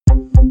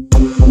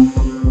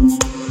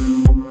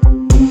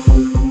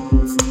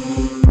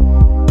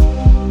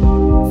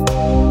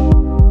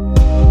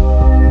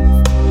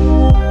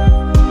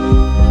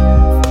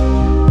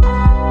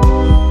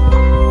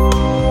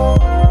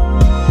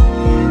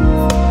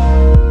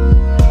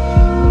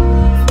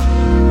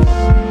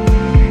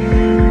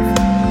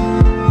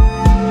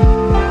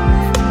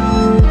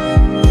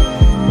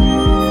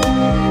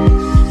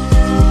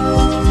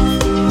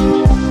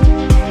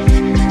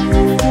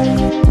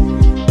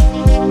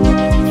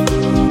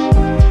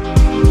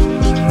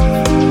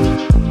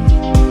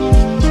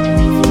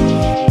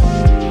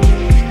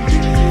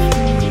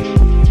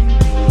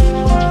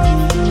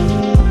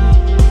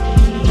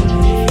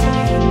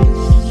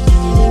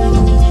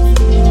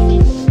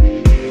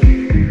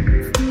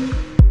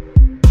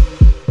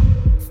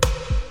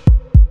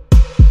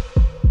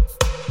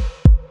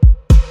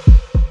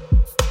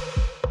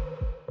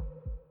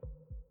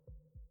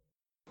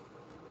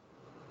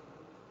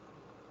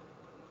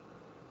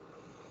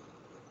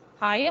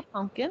Hiya,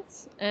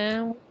 pumpkins,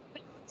 and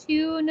welcome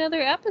to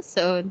another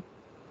episode.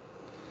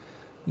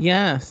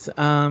 Yes,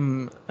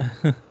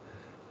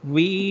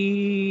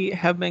 we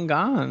have been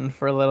gone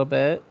for a little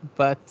bit,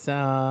 but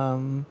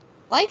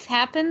Life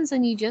happens,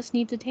 and you just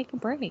need to take a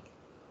break.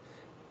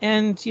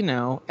 and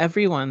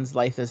everyone's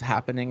life is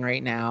happening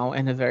right now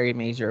in a very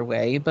major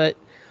way, but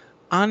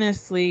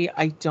honestly,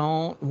 I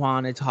don't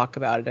want to talk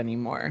about it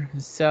anymore.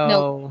 Nope,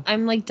 So,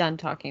 I'm like done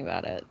talking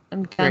about it.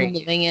 I'm done great.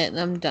 living it, and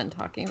I'm done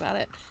talking about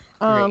it.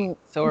 Great.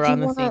 So we're Do you on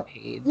the same wanna?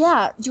 page.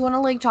 Yeah, do you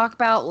wanna like talk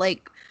about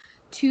like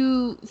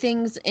two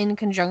things in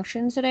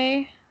conjunction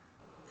today?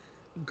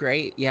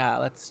 Great. Yeah,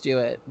 let's do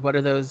it. What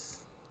are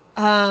those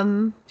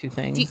Um, two de-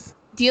 things?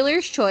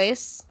 dealer's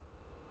choice,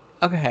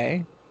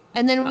 Okay.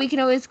 and then Uh, we can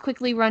always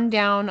quickly run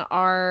down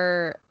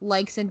our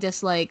likes and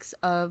dislikes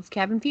of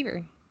Cabin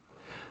Fever.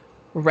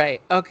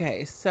 right.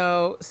 Okay.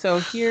 So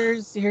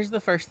here's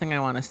the first thing I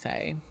want to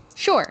say.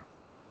 Sure.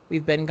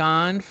 We've been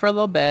gone for a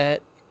little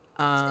bit.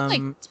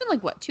 It's been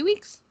like what, 2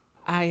 weeks?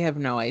 I have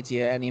no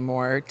idea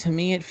anymore. To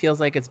me, it feels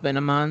like it's been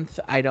a month.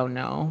 I don't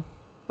know.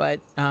 But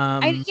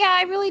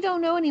I really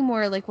don't know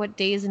anymore like what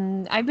days,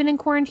 and I've been in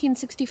quarantine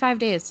 65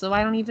 days, so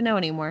I don't even know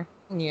anymore.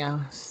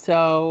 yeah.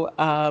 So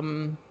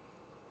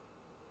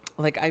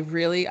like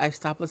I've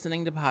stopped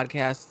listening to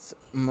podcasts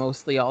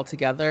mostly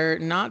altogether,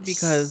 not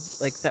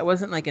because like that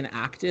wasn't like an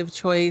active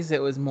choice.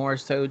 It was more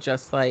so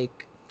just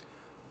like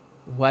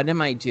what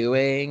am I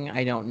doing?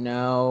 I don't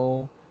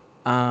know.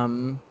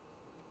 Um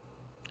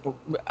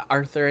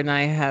Arthur and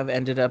I have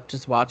ended up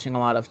just watching a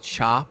lot of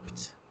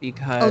Chopped Oh,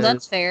 because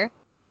that's fair.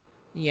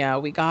 yeah,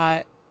 we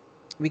got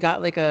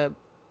like a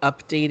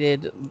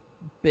updated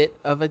bit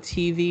of a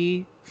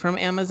TV from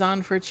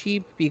Amazon for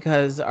cheap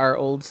because our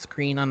old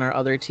screen on our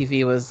other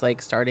TV was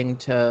like starting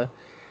to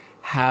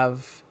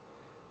have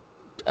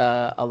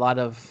a lot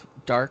of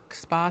dark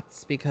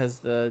spots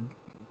because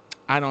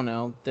I don't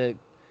know, the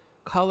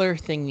color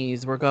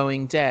thingies were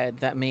going dead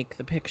that make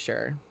the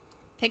picture.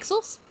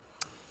 Pixels?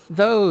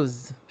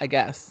 Those, I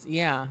guess.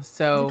 Yeah. The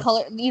So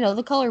color,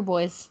 the color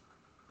boys.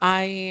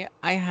 I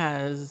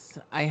has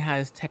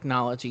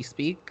technology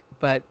speak,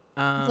 but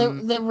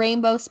The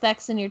rainbow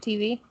specks in your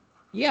TV.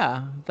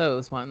 yeah,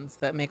 those ones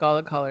that make all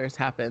the colors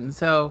happen.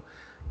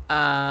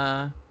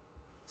 Uh,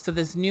 so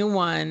this new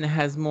one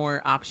has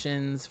more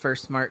options for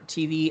smart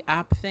TV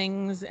app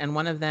things, and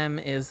one of them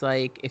is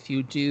like if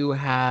you do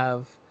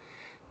have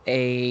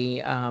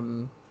a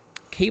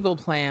cable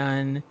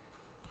plan,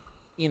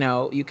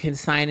 you can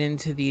sign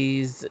into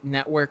these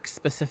network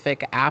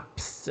specific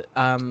apps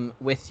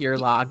with your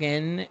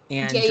login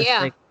Yeah, and just yeah.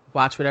 like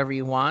watch whatever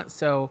you want.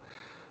 So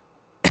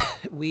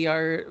we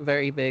are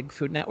very big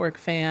Food Network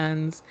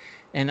fans,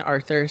 and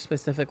Arthur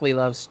specifically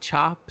loves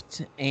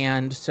Chopped,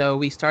 and so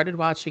we started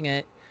watching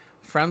it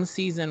from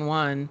season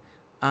one.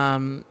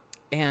 Um,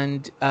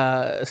 and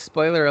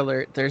spoiler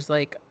alert: there's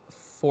like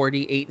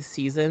 48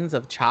 seasons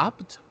of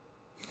Chopped.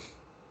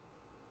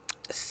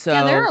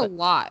 Yeah, there are a So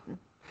lot.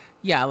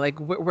 yeah, like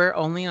we're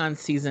only on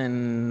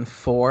season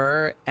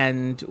four,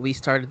 and we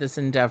started this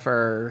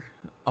endeavor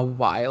a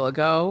while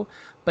ago.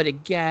 But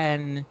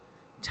again,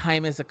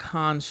 time is a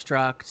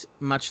construct,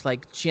 much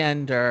like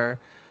gender.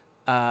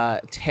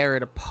 Tear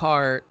it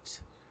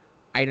apart.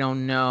 I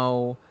don't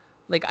know.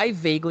 Like I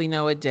vaguely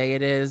know what day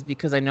it is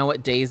because I know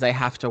what days I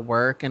have to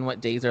work and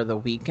what days are the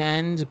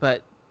weekend.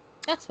 But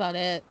That's about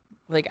it.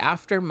 like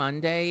after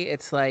Monday,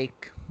 it's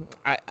like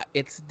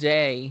it's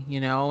day,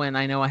 and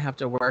I know I have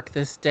to work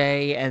this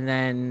day, and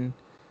then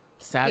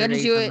You got to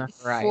Saturday's do on the it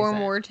four horizon.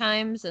 more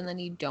times, and then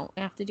you don't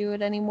have to do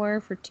it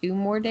anymore for 2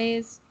 more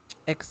days.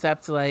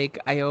 Except like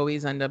I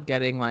always end up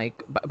getting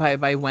like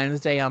by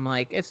Wednesday I'm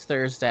like it's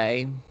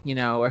Thursday,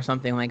 or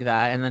something like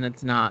that, and then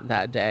it's not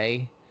that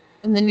day,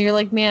 And then you're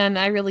like, man,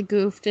 I really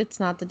goofed. It's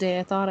not the day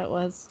I thought it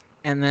was.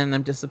 and then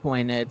I'm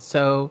disappointed.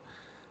 So,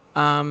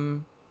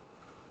 um,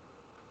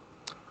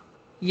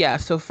 yeah.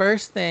 So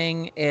first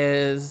thing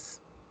is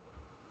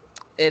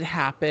it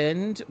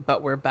happened,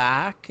 but we're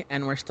back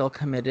and we're still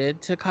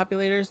committed to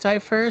Copulators Die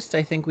First.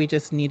 I think we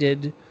just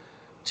needed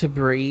to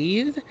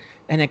breathe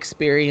and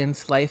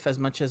experience life as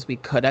much as we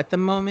could at the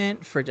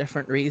moment for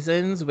different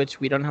reasons, which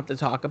we don't have to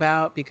talk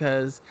about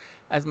because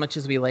as much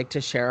as we like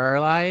to share our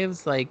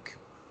lives, like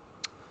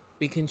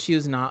we can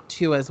choose not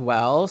to as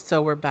well.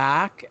 So we're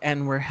back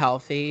and we're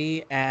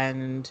healthy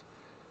and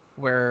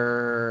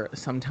we're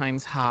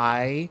sometimes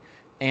high.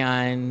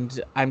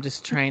 And I'm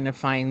just trying to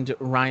find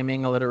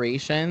rhyming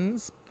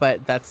alliterations,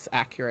 but that's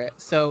accurate.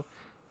 So,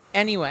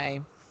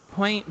 anyway,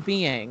 point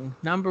being,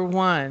 number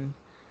one,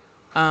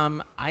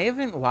 I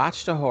haven't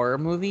watched a horror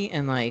movie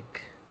in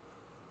like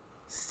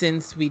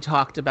since we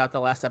talked about the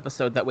last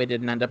episode that we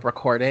didn't end up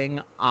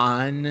recording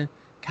on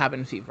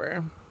Cabin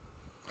Fever.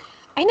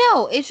 I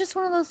know. It's just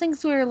one of those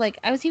things where, like,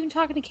 I was even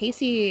talking to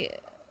Casey,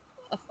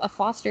 a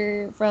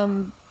Foster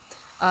from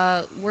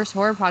Worst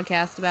Horror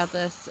podcast about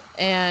this,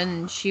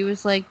 and she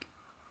was like,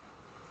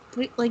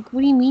 what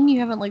do you mean you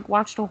haven't like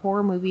watched a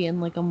horror movie in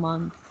like a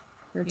month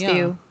or Yeah.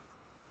 two?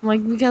 I'm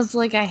like, because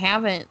like I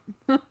haven't.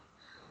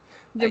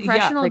 Yeah,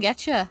 Depression will like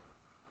get you.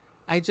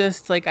 I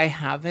just like I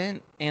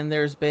haven't, and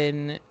there's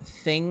been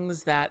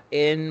things that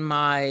in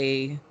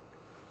my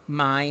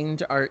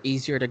mind are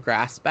easier to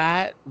grasp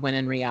at when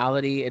in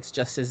reality it's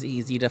just as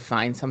easy to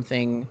find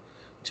something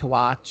to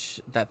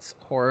watch that's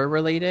horror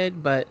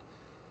related, but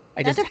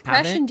I That just haven't.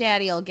 depression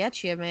daddy'll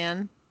get you,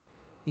 man.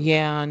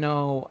 Yeah,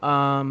 no.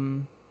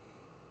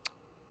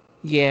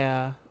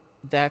 Yeah,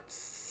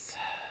 that's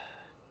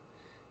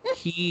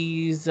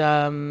he's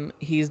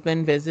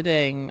been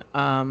visiting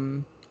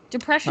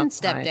Depression sometimes.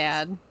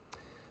 stepdad.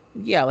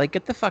 Yeah, like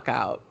get the fuck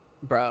out,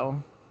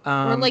 bro.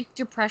 Or Um like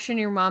depression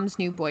your mom's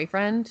new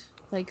boyfriend.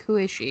 Like, who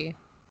is she?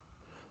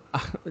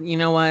 you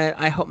know what?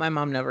 I hope my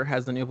mom never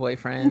has a new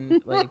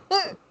boyfriend. Like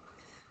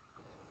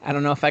I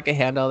don't know if I could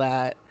handle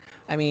that.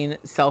 I mean,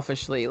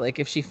 selfishly, like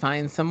if she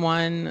finds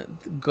someone,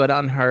 good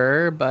on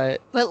her,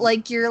 but But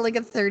like you're like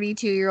a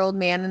 32-year-old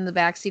man in the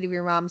backseat of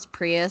your mom's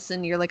Prius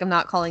and you're like, I'm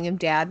not calling him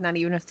dad, not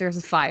even if there's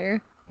a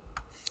fire.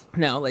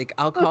 no, like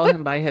I'll call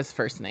him by his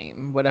first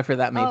name, whatever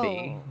that may be.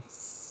 Oh,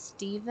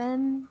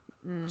 Steven?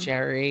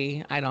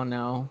 Jerry, I don't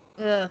know.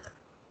 Ugh.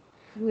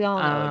 We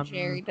all know Um,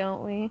 Jerry,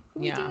 don't we?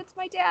 We do. yeah. It's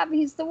my dad.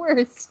 He's the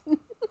worst.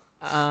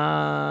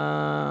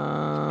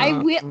 Um,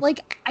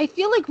 I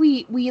feel like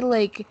we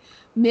like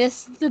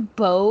missed the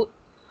boat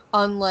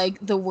on like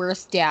the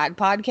worst dad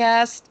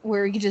podcast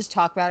where we could just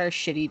talk about our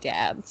shitty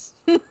dads.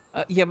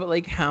 yeah, but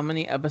like how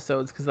many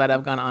episodes could that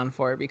have gone on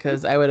for?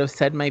 Because I would have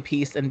said my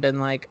piece and been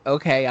like,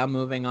 okay, I'm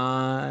moving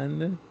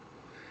on.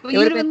 But It you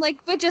would would have have been, been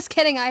like, but just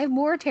kidding. I have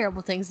more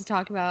terrible things to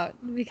talk about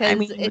I because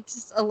mean, it's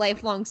just a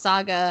lifelong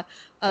saga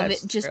of it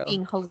that's just true.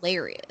 being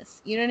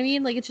hilarious. You know what I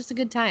mean? Like it's just a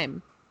good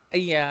time.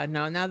 Yeah,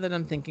 no, now that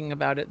I'm thinking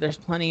about it, there's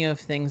plenty of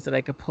things that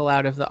I could pull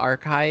out of the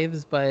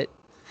archives, but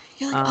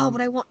You're like, oh, but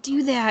um I won't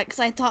do that because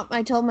I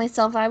told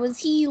myself I was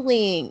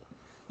healing.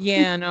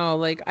 yeah, no,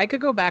 like I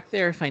could go back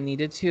there if I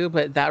needed to,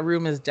 but that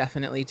room is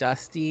definitely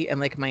dusty and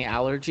like my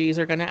allergies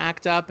are gonna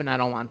act up and I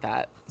don't want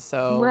that.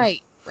 So,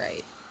 Right,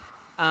 right.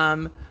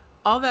 um,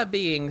 all that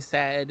being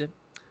said,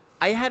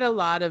 I had a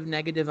lot of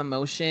negative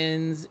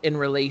emotions in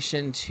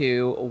relation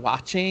to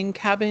watching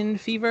Cabin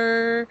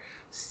Fever.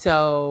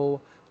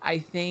 So I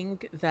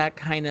think that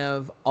kind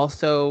of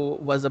also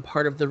was a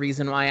part of the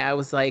reason why I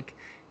was like,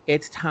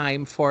 it's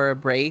time for a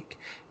break.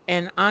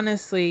 And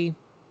honestly,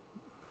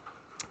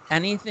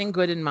 anything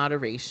good in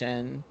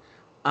moderation.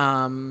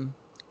 Um,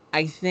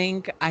 I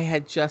think I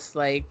had just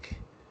like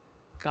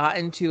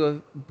gotten to a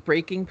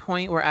breaking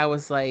point where I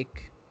was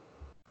like,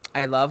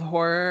 I love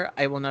horror.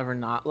 I will never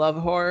not love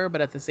horror,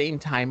 but at the same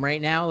time,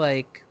 right now,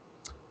 like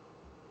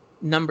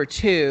number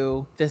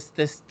two,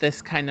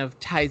 this kind of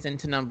ties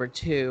into number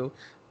two.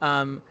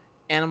 Um,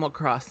 Animal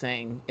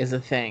Crossing is a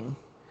thing.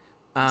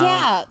 Um,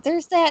 Yeah,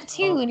 there's that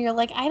too. so And you're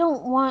like, I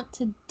don't want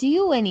to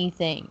do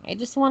anything. I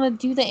just want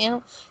to do the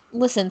animal.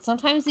 Listen,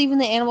 sometimes even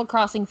the Animal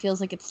Crossing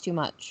feels like it's too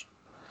much.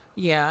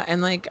 yeah,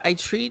 and like I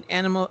treat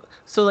animal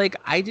so like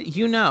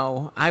you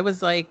know, I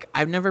was like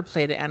I've never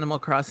played an Animal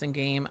Crossing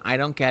game. I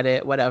don't get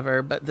it,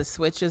 whatever, but the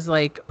Switch is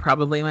like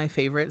probably my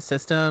favorite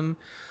system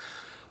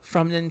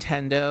from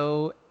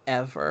Nintendo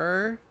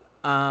ever.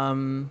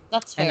 Um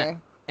That's and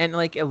fair. and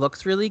like it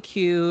looks really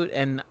cute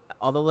and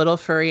all the little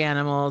furry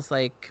animals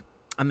like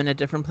I'm in a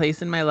different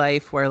place in my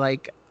life where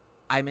like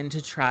I'm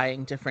into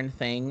trying different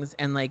things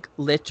and like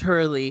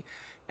literally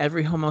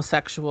every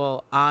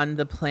homosexual on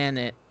the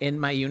planet in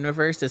my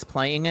universe is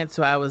playing it.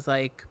 So I was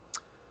like,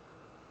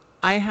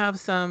 I have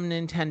some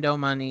Nintendo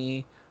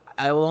money.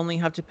 I will only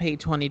have to pay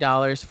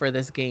 $20 for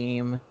this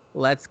game.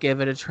 Let's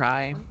give it a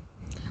try.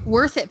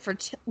 Worth it for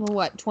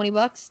what, 20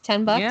 bucks?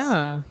 10 bucks?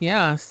 Yeah,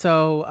 yeah.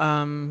 So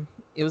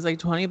it was like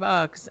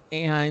 $20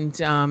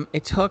 and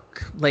it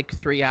took like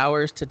 3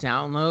 hours to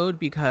download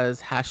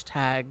because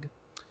hashtag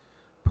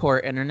poor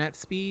internet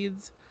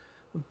speeds.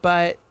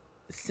 But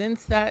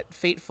since that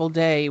fateful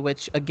day,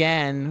 which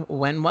again,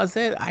 when was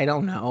it? I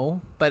don't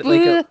know. But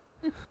like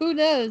Who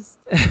knows?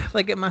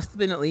 like it must have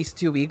been at least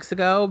 2 weeks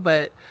ago,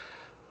 but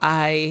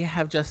I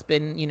have just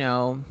been, you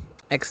know,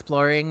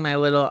 exploring my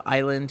little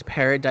island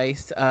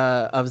paradise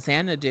of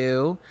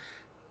Xanadu,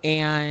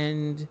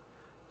 and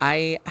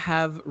I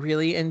have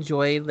really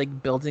enjoyed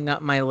like building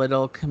up my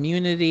little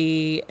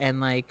community and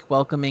like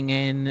welcoming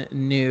in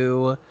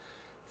new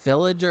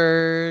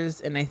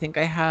villagers, and I think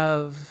I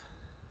have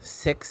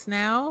 6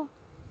 now.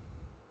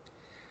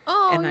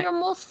 Oh, And you're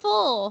almost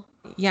full.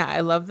 yeah,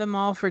 I love them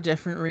all for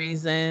different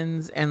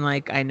reasons. And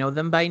like, I know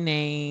them by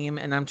name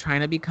and I'm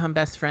trying to become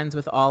best friends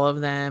with all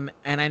of them.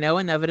 And I know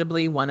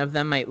inevitably one of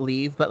them might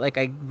leave, but like,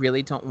 I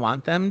really don't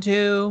want them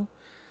to.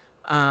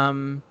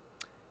 Um,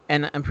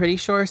 and I'm pretty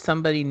sure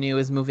somebody new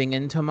is moving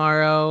in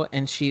tomorrow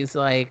and she's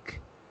like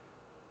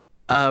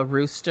a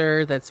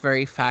rooster that's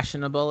very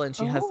fashionable and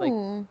Oh. she has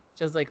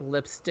like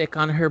lipstick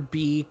on her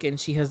beak and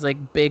she has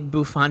like big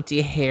bouffant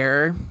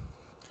hair.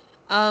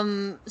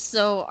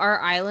 So our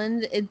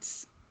island,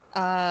 it's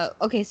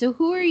okay, so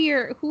who are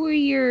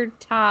your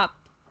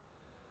top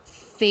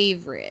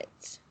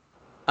favorite?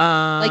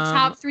 Like Um,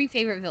 top 3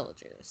 favorite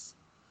villagers.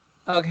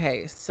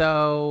 okay,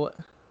 so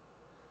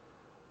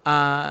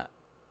uh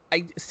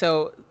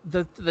So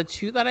the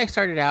two that I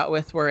started out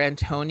with were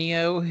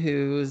Antonio,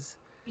 who's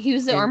He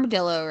was the in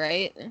armadillo,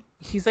 right?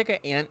 he's like an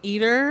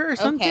anteater or Okay.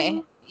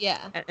 something,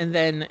 Yeah. and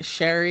then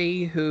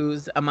Sherry,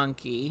 who's a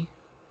monkey.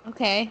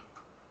 Okay.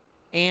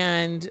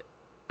 And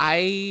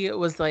I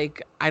was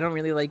like, I don't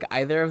really like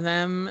either of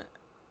them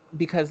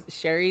because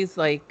Sherry's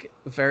like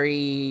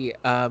very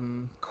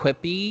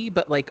quippy,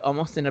 but like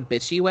almost in a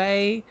bitchy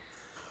way.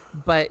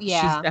 But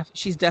Yeah.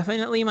 she's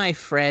definitely my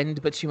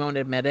friend, but she won't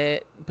admit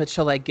it. But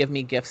she'll like give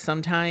me gifts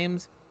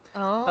sometimes.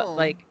 But Oh.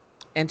 like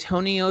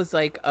Antonio's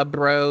like a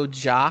bro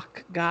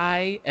jock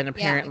guy, and Yeah.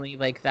 apparently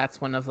like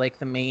that's one of like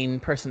the main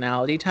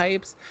personality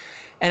types.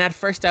 And at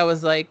first I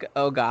was like,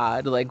 oh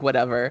God, like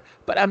whatever.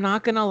 But I'm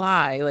not gonna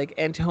lie, like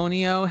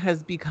Antonio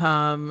has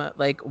become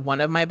like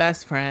one of my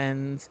best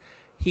friends.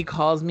 He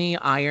calls me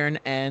Iron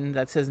N.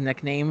 That's his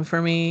nickname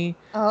for me.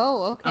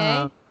 Oh,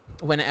 Um, okay.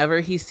 whenever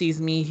he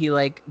sees me, he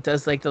like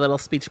does like the little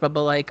speech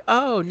bubble, like,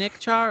 oh, Nick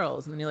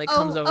Charles. And then he like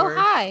comes Oh, over.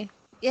 hi.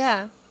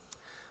 Yeah.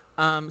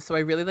 So I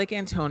really like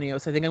Antonio.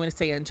 So I think I'm gonna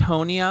say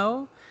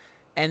Antonio.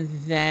 And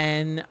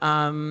then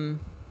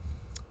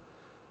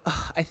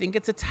I think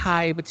it's a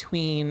tie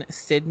between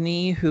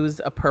Sydney, who's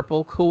a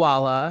purple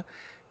koala,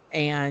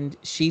 and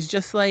she's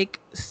just like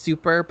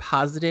super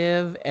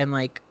positive and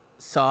like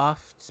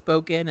soft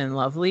spoken and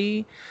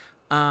lovely.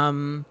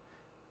 Um,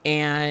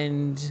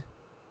 and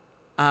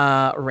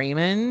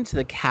Raymond,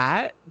 the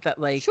cat that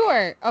like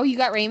Sure. Oh, you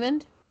got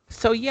Raymond?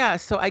 so yeah,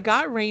 so I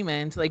got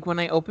Raymond. Like when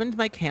I opened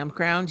my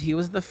campground, he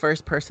was the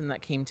first person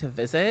that came to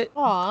visit.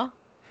 Aw.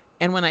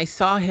 And when I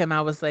saw him,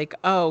 I was like,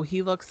 oh,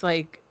 he looks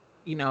like,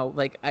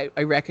 like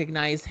I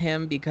recognize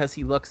him because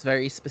he looks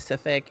very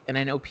specific. And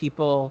I know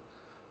people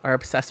are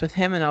obsessed with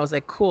him. And I was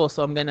like, cool.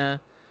 So I'm going to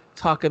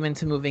talk him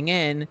into moving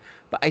in.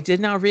 But I did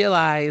not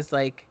realize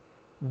like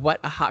what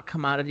a hot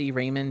commodity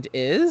Raymond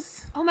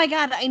is. Oh my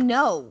God, I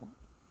know.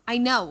 I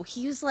know.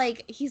 He's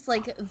like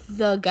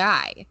the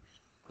guy.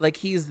 Like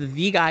he's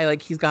the guy,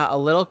 like he's got a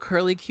little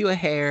curly Q of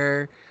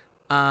hair.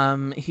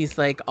 He's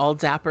like all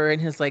dapper in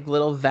his like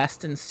little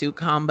vest and suit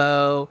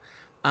combo.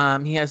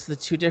 He has the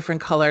two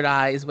different colored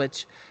eyes,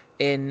 which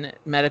in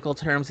medical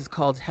terms is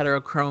called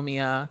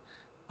heterochromia.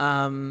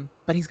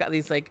 But he's got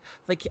these like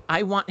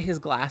I want his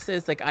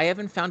glasses. Like I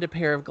haven't found a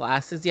pair of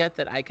glasses yet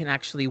that I can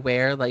actually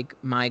wear like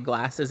my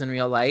glasses in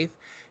real life.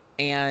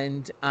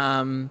 And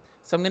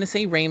so I'm gonna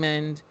say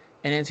Raymond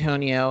and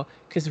Antonio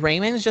because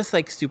Raymond's just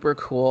like super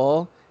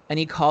cool and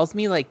he calls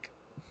me like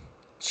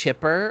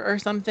Chipper or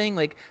something.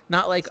 Like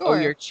not like, oh,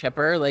 you're Sure.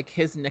 Chipper. Like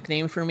his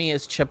nickname for me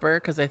is Chipper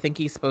because I think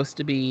he's supposed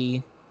to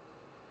be,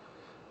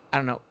 I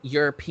don't know,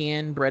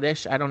 European,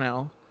 British, I don't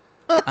know.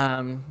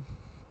 Um,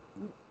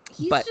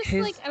 He's but just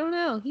like, I don't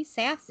know, he's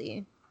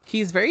sassy.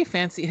 he's very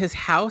fancy. His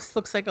house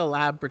looks like a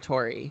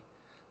laboratory.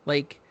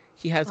 Like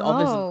he has all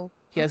this Oh,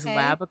 he has okay.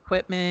 lab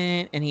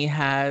equipment and he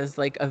has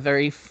like a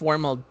very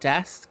formal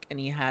desk and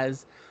he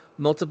has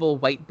multiple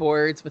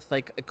whiteboards with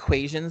like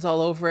equations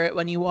all over it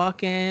when you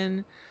walk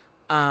in.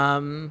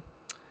 Um,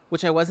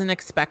 which I wasn't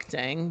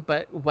expecting,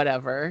 but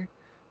whatever.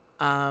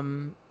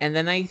 And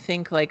then I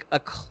think like a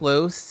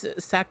close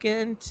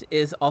second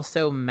is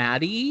also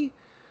Maddie,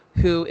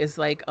 who is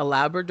like a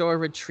Labrador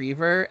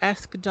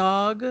Retriever-esque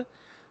dog.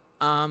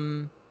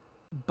 Um,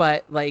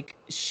 but like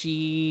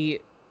she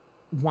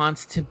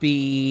wants to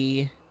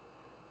be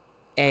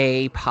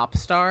a pop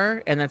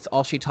star, and that's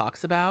all she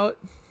talks about.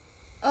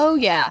 Oh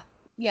yeah.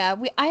 Yeah,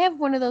 I have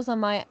one of those on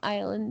my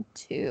island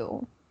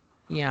too.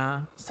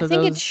 Yeah. I So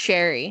think it's those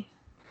Sherry.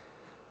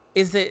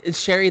 is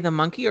Sherry the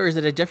monkey or is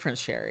it a different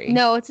Sherry?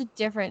 No, it's a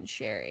different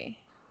Sherry.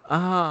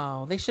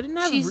 Oh, they shouldn't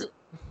have She's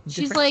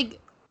different like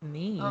uh,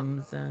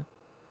 names.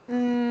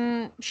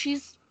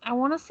 she's I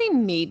want to say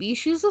maybe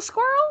she's a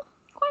squirrel?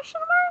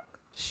 Question mark.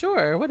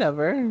 Sure,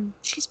 whatever.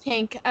 She's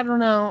pink. I don't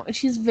know.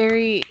 She's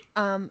very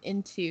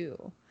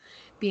into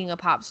being a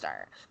pop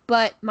star.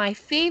 But my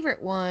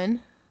favorite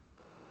one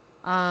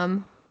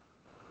um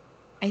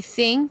I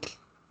think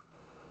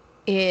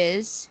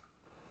is,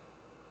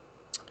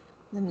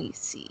 let me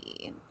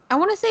see. I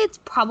want to say it's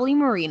probably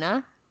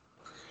Marina.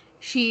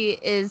 She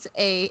is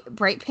a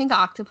bright pink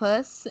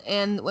octopus,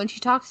 and when she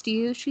talks to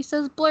you, she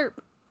says blurp.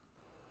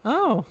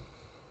 Oh,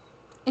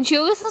 And she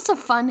always has a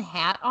fun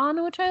hat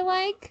on, which I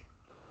like.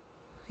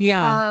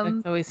 yeah, that's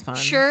Um, always fun.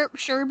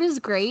 Sherb is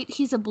great.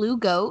 He's a blue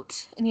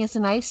goat, and he has a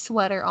nice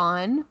sweater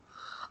on.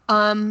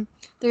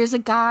 There's a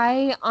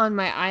guy on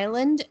my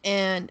island,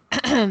 and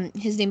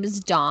his name is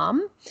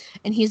Dom,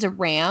 and he's a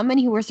ram, and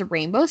he wears a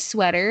rainbow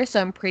sweater, so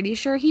I'm pretty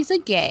sure he's a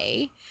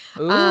gay.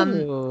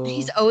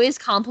 He's Ooh. always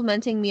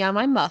complimenting me on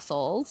my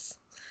muscles.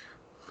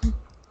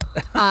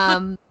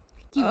 Um,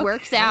 he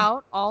works Okay.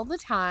 out all the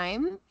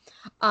time.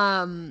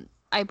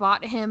 I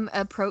bought him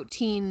a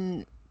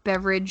protein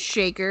beverage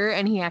shaker,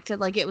 and he acted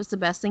like it was the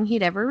best thing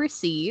he'd ever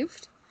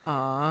received.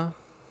 Aw.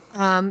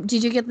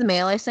 Did you get the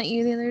mail I sent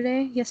you the other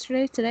day?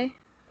 Yesterday? Today?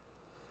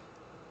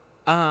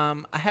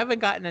 I haven't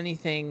gotten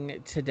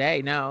anything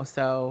today, no.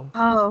 So,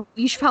 Oh,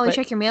 you should probably but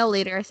check your mail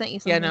later. I sent you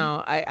yeah, something.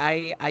 no,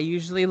 I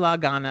usually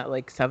log on at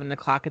like 7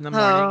 o'clock in the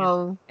morning,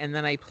 Oh, and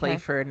then I play okay.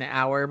 for an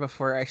hour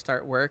before I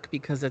start work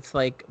because it's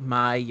like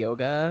my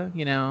yoga,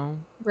 you know.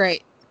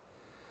 Right.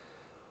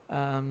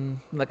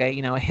 Like I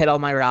hit all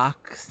my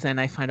rocks and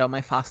I find all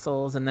my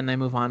fossils, and then I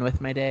move on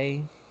with my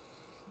day.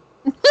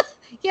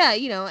 Yeah,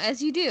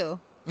 as you do.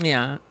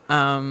 Yeah.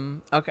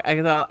 Okay.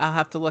 I'll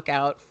have to look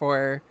out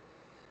for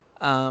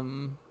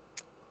um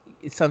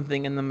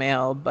something in the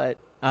mail, but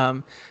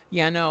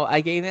yeah, no,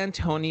 I gave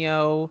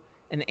Antonio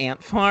an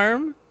ant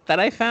farm that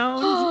I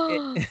found.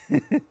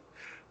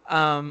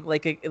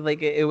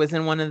 It was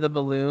in one of the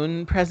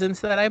balloon presents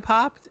that I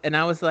popped, and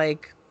I was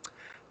like,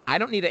 I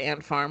don't need an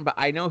ant farm, but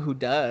I know who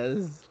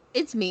does.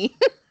 It's me.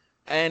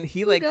 And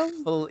he Who like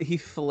knows? he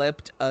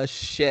flipped a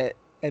shit,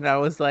 and I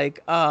was like,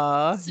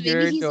 "Ah, So maybe you're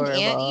he's an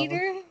adorable."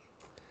 anteater?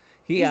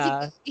 He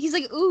He's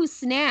like, ooh,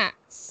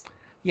 snacks.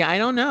 Yeah, I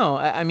don't know.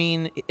 I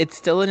mean, it's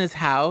still in his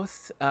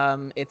house.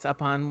 It's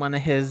up on one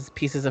of his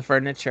pieces of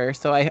furniture.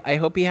 So I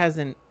hope he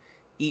hasn't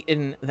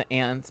eaten the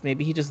ants.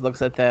 Maybe he just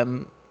looks at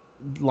them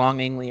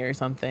longingly or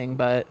something.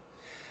 But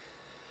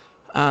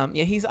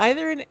yeah, he's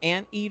either an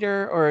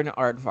anteater or an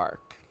aardvark.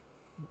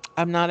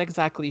 I'm not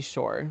exactly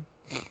sure.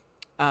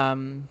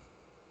 Um,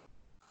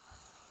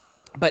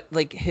 but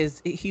like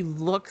he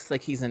looks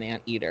like he's an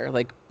anteater,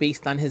 like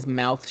based on his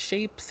mouth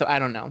shape. So I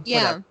don't know. Whatever.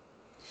 Yeah.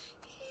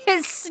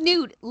 His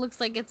snoot looks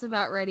like it's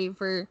about ready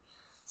for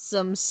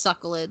some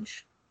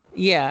sucklage.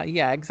 Yeah,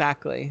 yeah,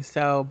 exactly.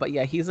 So, but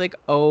yeah, he's like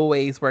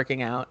always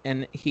working out,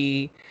 and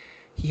he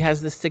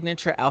has the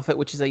signature outfit,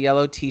 which is a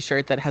yellow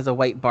t-shirt that has a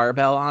white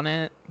barbell on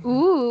it.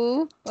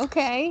 Ooh,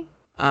 okay.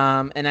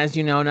 And as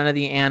you know, none of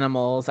the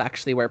animals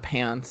actually wear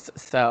pants,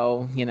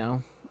 so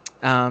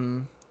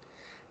um,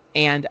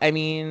 and I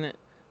mean,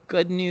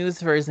 good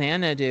news for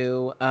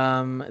Xanadu.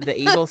 The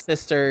Able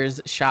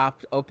Sisters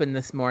shop opened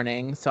this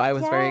morning, so I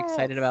was very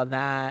excited Yes. about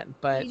that. Can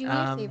you But do me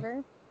a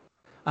favor?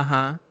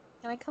 uh-huh.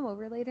 Can I come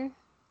over later?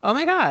 Oh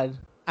my God,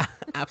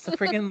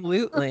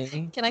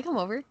 absolutely. Can I come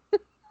over?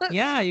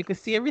 Yeah, you can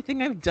see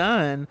everything I've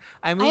done.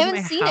 I I moved haven't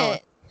my seen house.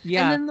 it. And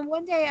Yeah, then the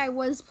one day I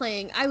was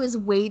playing, I was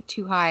way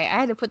too high. I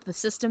had to put the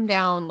system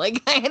down.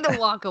 Like I had to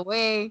walk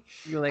away.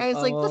 you're I like,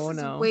 was like, this oh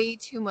is no. way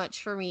too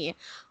much for me.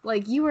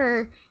 Like you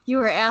were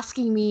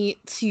asking me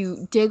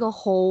to dig a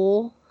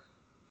hole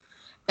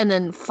and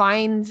then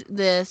find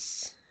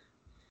this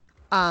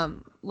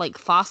like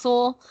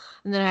fossil,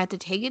 and then I had to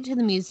take it to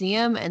the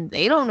museum and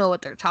they don't know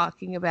what they're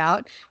talking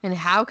about, and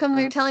how come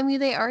they're telling me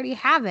they already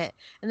have it,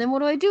 and then what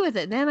do I do with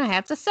it? Then I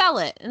have to sell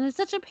it, and it's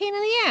such a pain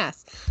in the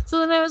ass. So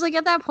then I was like,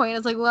 at that point I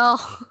was like,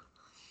 well,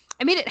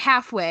 I made it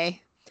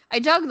halfway. I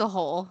dug the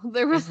hole,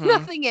 there was Hmm.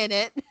 nothing in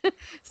it.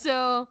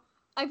 So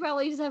I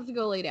probably just have to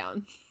go lay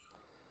down.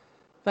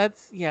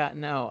 That's yeah,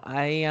 no.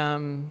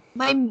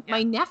 My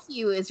Yeah.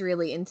 nephew is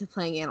really into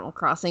playing Animal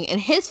Crossing, and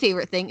his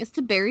favorite thing is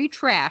to bury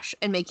trash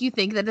and make you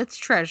think that it's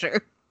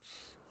treasure.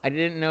 I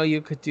didn't know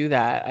you could do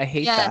that. I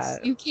hate Yes,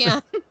 that. you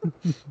can.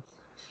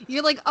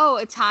 You're like, oh,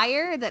 a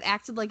tire that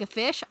acted like a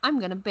fish? I'm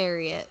gonna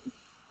bury it.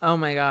 Oh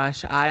my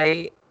gosh.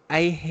 I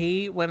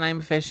hate when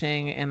I'm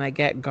fishing and I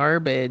get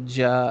garbage.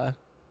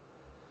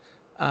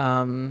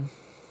 Um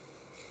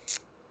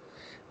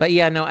but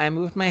yeah, no, I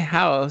moved my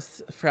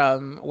house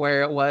from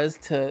where it was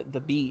to the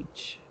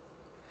beach.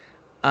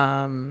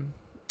 Um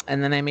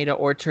and then I made an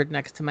orchard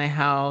next to my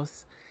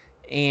house,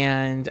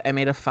 and I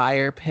made a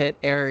fire pit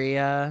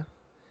area.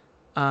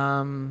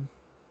 Um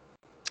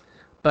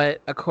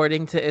But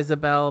according to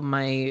Isabel,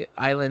 my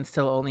island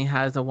still only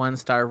has a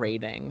 1-star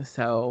rating.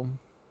 So,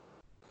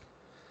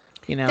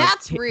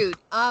 That's rude.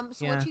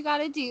 So what yeah. you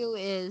gotta do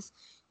is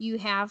you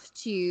have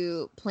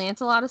to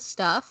plant a lot of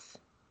stuff.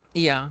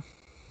 Yeah.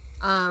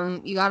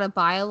 You gotta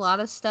buy a lot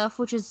of stuff,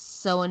 which is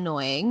so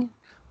annoying.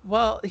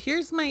 Well,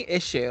 here's my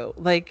issue.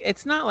 Like,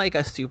 it's not like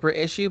a super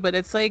issue, but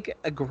it's like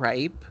a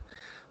gripe.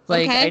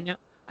 Like, Okay?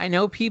 I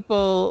know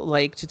people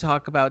like to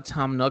talk about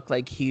Tom Nook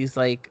like he's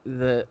like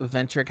the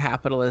venture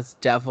capitalist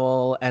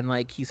devil, and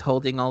like he's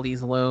holding all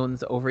these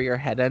loans over your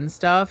head and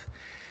stuff.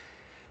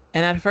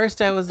 And at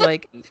first I was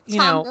like,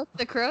 Tom Nook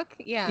the Crook?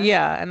 Yeah.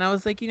 yeah, and I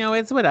was like,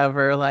 it's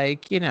whatever.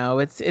 Like,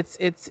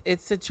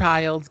 it's a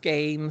child's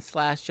game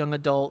slash young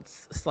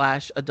adults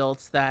slash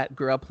adults that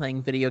grew up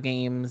playing video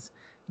games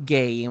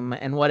game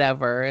and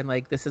whatever. And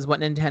like, this is what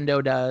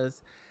Nintendo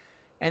does.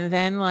 And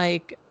then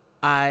like,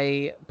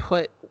 I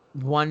put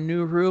one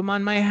new room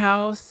on my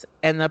house,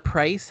 and the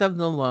price of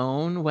the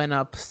loan went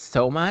up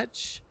so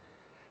much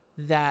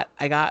that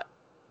I got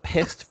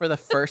pissed for the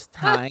first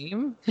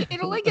time.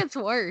 It only gets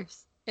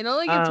worse. It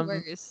only gets um,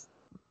 worse.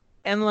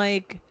 and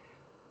like,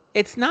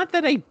 it's not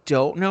that I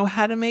don't know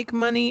how to make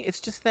money. It's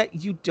just that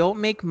you don't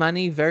make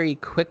money very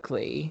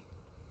quickly.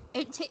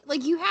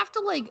 Like you have to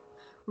like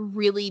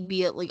really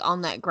be at like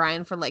on that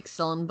grind for like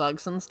selling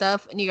bugs and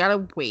stuff, and you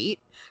gotta wait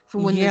for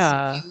when this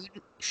Yeah.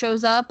 dude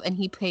shows up and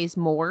he pays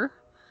more,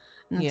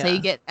 and so you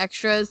Yeah. get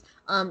extras.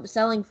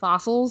 Selling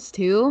fossils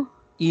too,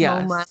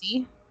 mo Yes.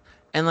 money.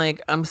 And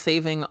like I'm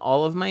saving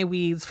all of my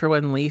weeds for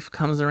when Leaf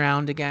comes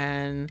around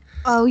again.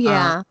 Oh Um,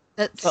 yeah,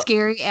 that but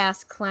scary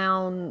ass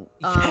clown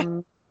yeah,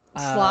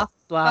 sloth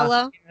Sloth.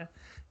 fellow. Yeah.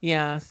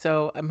 Yeah,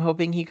 so I'm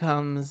hoping he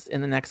comes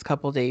in the next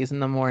couple days in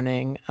the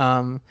morning.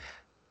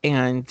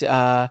 And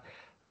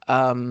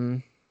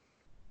um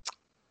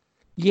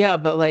yeah,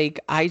 but like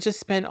I just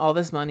spent all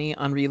this money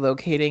on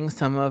relocating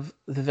some of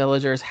the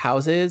villagers'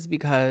 houses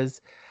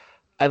because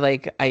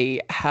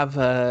I have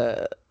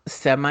a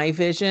semi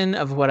vision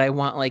of what I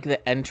want like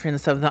the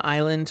entrance of the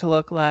island to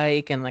look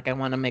like, and like I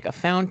want to make a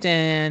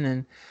fountain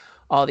and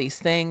all these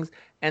things.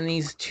 And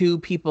these two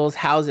people's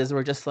houses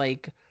were just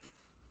like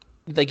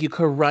you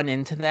could run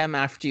into them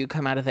after you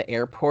come out of the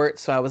airport.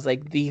 So I was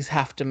like, these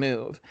have to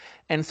move.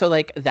 And so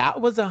like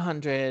that was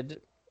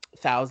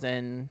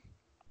 100,000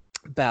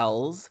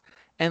 bells.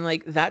 And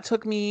like that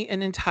took me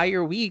an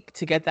entire week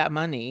to get that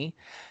money.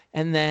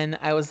 And then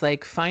I was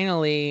like,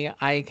 finally,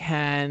 I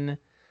can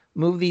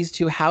move these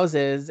two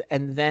houses.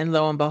 And then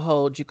lo and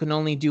behold, you can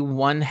only do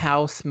one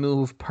house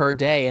move per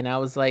day. And I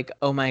was like,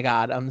 oh my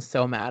God, I'm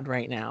so mad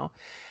right now.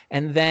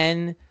 And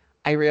then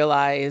I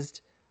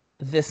realized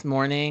this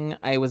morning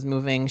I was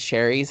moving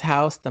Sherry's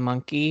house, the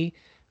monkey.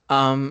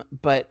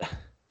 But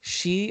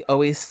she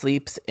always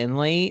sleeps in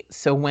late.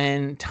 So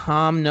when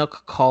Tom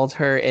Nook called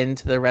her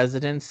into the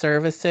residence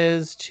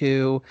services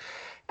to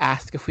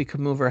ask if we could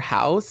move her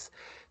house,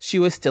 she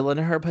was still in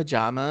her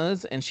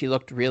pajamas and she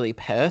looked really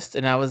pissed.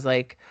 And I was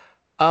like,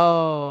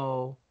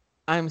 oh,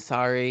 I'm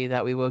sorry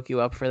that we woke you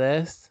up for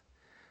this.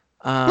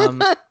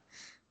 Because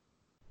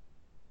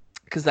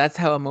that's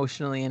how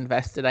emotionally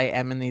invested I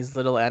am in these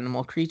little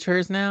animal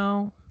creatures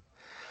now.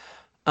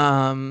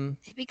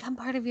 They become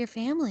part of your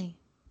family.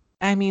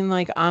 I mean,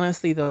 like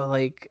honestly though,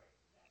 like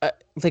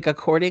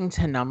according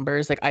to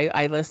numbers, like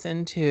I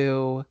listen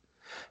to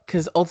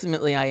because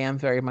ultimately I am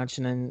very much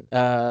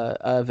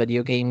a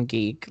video game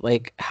geek.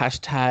 Like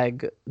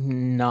hashtag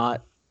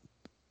not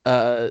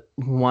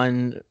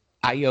one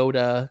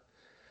iota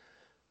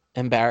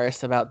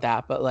embarrassed about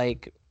that, but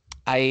like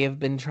I have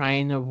been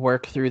trying to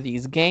work through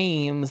these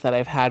games that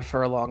I've had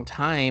for a long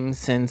time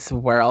since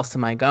Where Else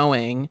Am I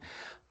Going?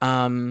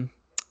 Um,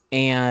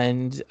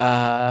 and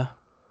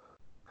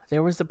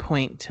there was a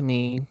point to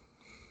me.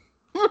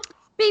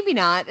 Maybe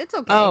not. It's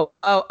okay.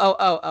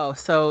 Oh.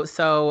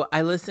 So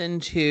I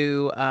listened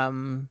to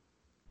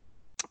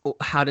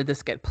How Did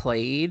This Get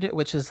Played,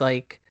 which is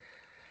like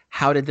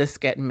How Did This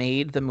Get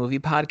Made, the movie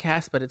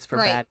podcast, but it's for Right.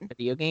 bad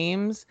video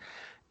games.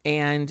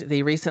 And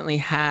they recently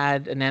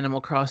had an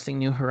Animal Crossing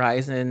New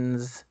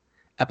Horizons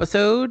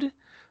episode.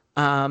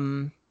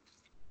 Um,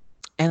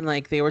 and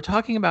like they were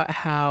talking about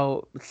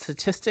how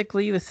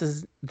statistically this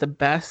is the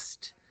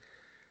best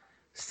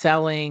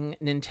selling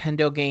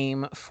Nintendo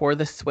game for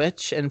the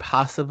Switch and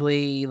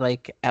possibly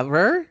like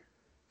ever.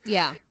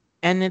 Yeah.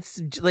 And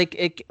it's like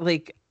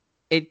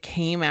it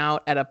came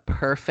out at a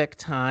perfect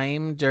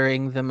time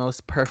during the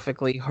most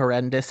perfectly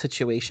horrendous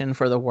situation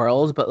for the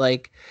world, but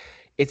like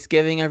it's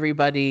giving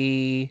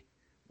everybody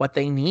what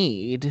they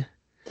need.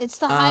 It's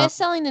the Um, highest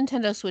selling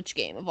Nintendo Switch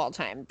game of all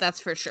time. That's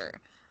for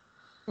sure.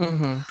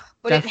 mhm,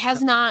 But it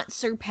has definitely. not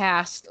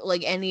surpassed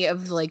like any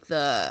of like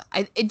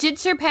it did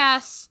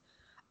surpass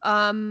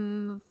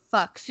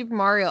Super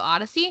Mario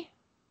Odyssey.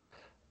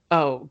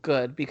 Oh,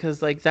 good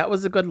because like that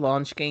was a good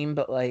launch game,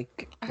 but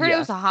like I heard it yeah,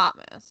 was a hot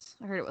mess.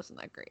 I heard it wasn't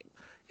that great.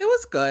 it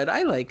was good.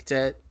 I liked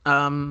it.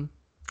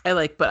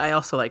 But I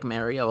also like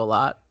Mario a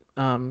lot.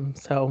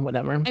 So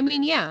whatever. I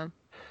mean, yeah.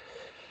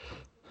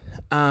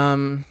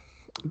 Um,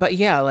 but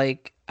yeah,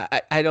 like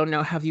I don't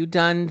know. Have you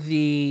done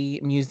the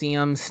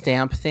museum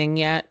stamp thing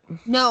yet?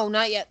 No,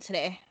 not yet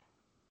today.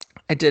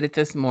 I did it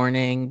this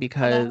morning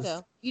How'd that because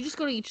go? You just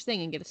go to each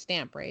thing and get a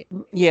stamp, right?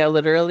 yeah,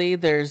 literally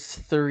there's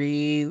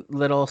three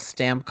little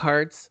stamp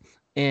carts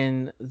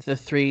in the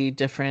three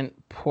different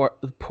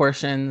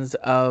portions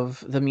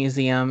of the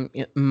museum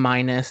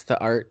minus the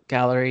art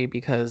gallery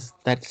because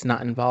that's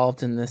not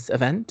involved in this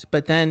event.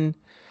 But then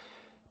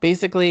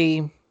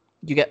basically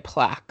you get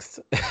plaques.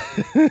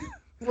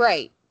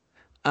 Right.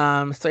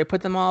 So I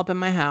put them all up in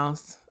my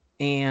house,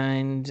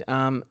 and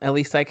at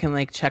least I can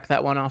like check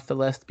that one off the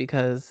list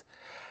because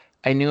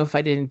I knew if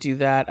I didn't do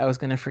that, I was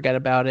going to forget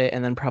about it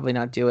and then probably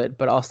not do it.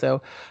 But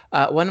also,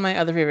 one of my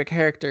other favorite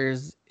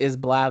characters is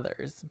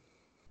Blathers.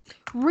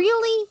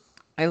 Really?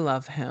 I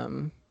love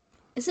him.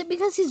 Is it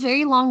because he's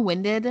very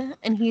long-winded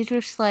and he's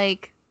just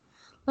like,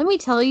 let me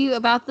tell you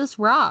about this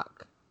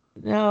rock?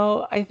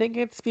 No, I think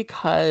it's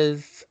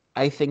because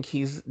I think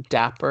he's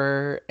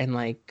dapper and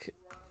like,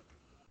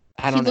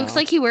 I He don't looks know.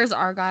 like he wears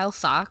Argyle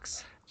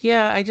socks.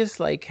 Yeah, I just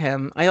like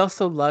him. I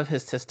also love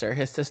his sister.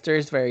 His sister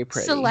is very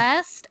pretty.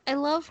 Celeste, I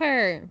love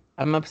her.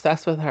 I'm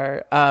obsessed with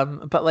her.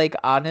 But like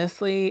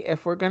honestly,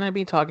 if we're gonna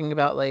be talking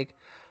about like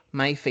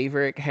my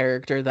favorite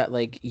character that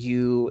like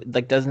you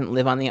like doesn't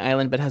live on the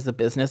island but has a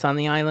business on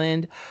the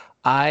island,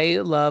 I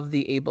love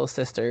the Able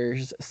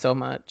sisters so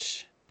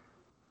much.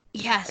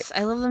 Yes,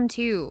 I love them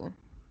too.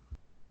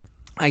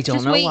 I don't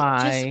Just know wait,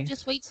 why.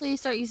 just wait till you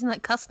start using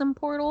that custom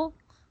portal,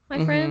 my Hmm.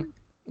 friend.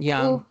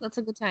 Yeah. Oh, that's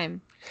a good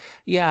time.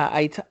 Yeah,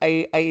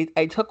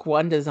 I took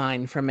one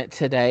design from it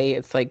today.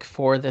 It's like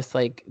for this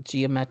like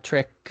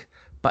geometric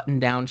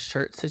button-down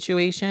shirt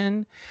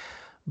situation.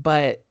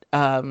 But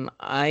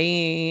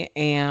I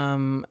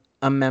am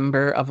a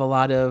member of a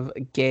lot of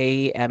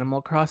gay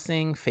Animal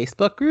Crossing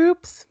Facebook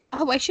groups.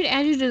 Oh, I should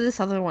add you to this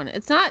other one.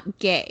 It's not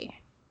gay,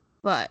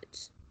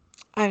 but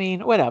I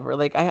mean, whatever.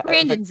 Like like,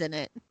 Brandon's in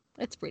it.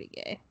 It's pretty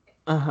gay.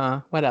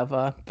 uh-huh,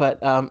 whatever. But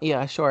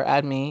yeah, sure,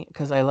 add me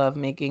because I love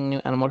making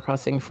new Animal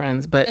Crossing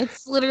friends. But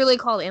It's literally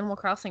called Animal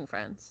Crossing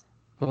Friends.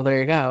 well, there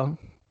you go.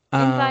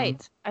 Um,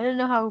 Invite. I didn't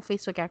know how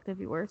Facebook active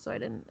you were, so I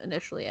didn't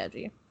initially add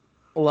you.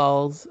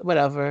 Lulz,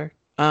 whatever.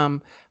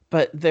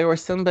 But there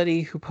was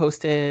somebody who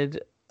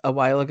posted a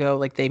while ago,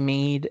 like they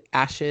made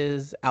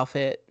Ash's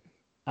outfit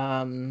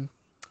um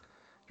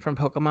from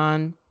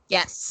Pokemon.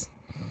 Yes.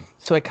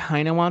 So I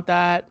kind of want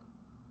that.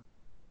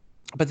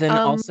 But then Um,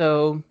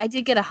 also, I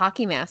did get a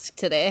hockey mask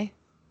today.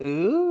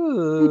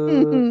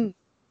 ooh. Oh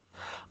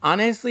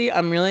Honestly,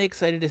 I'm really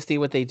excited to see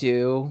what they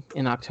do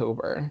in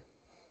October.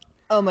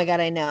 my god,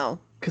 I know.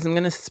 Because I'm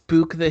gonna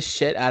spook the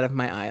shit out of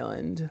my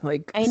island.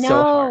 Like I so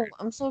know. hard.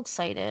 I'm so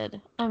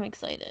excited. I'm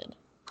excited.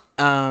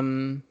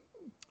 Um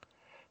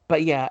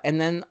but yeah, and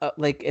then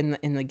like in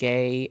the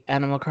gay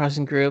Animal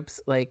Crossing groups,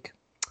 like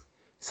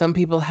some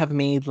people have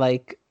made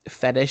like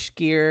fetish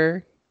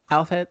gear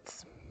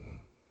outfits.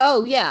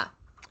 Oh yeah.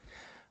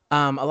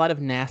 A lot of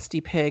Nasty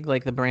Pig,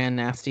 like the brand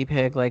Nasty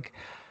Pig, like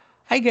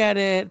I get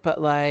it, but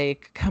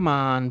like, come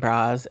on,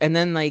 bras. And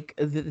then like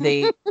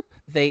they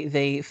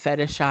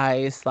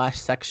fetishize slash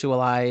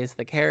sexualize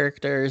the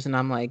characters, and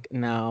I'm like,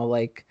 no,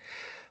 like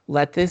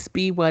let this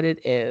be what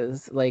it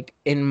is. Like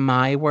in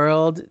my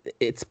world,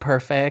 it's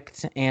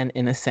perfect and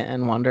innocent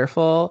and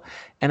wonderful,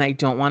 and I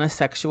don't want to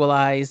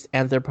sexualize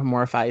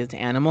anthropomorphized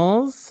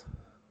animals.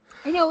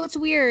 I know it's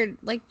weird.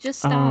 Like, just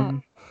stop.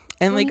 Um,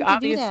 and Don't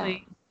like need to do that.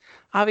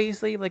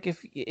 obviously, like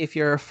if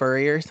you're a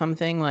furry or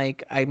something,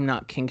 like I'm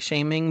not kink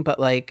shaming, but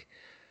like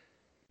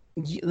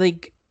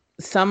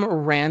some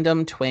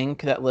random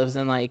twink that lives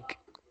in like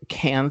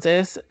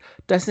Kansas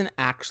doesn't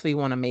actually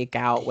want to make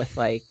out with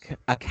like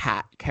a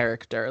cat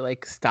character.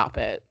 Like, stop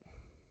it.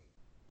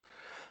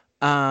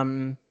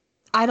 Um,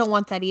 I don't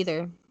want that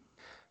either.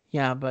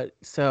 yeah, but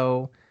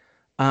so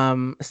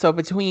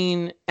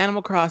between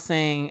Animal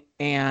Crossing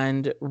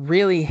and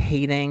really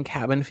hating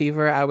Cabin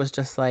Fever, I was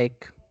just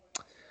like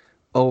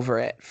over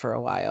it for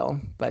a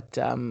while. But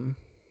yeah,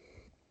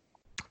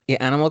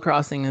 Animal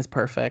Crossing is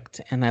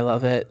perfect and I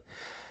love it.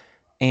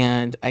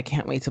 And I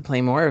can't wait to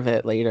play more of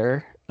it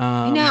later.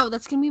 I know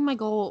that's gonna be my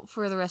goal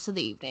for the rest of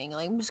the evening.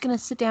 Like, I'm just gonna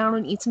sit down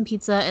and eat some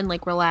pizza and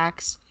like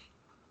relax,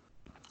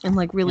 and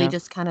like really Yeah.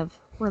 just kind of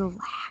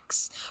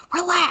relax.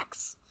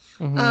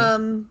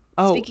 Mhm.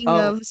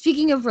 Oh,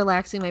 Speaking of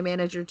relaxing, my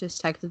manager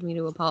just texted me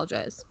to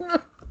apologize.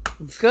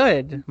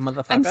 good,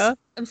 motherfucker.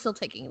 I'm still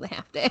taking the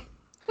half day.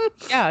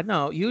 Yeah,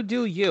 no, you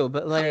do you,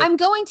 but like, I'm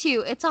going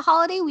to. It's a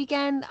holiday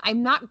weekend.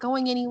 I'm not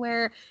going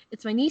anywhere.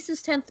 It's my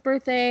niece's 10th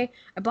birthday.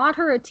 I bought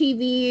her a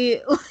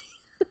TV.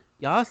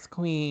 yas,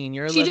 queen,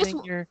 you're she just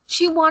living your.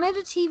 she wanted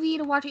a TV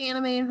to watch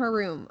anime in her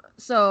room.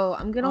 So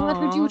I'm gonna let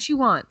her do Aw, what she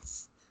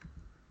wants.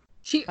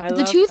 I love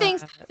that.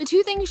 The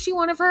two things she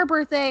wanted for her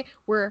birthday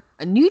were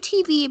a new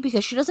TV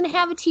because she doesn't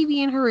have a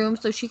TV in her room,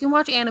 so she can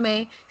watch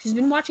anime. She's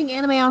been watching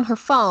anime on her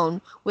phone,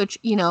 which,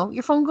 you know,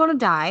 your phone's gonna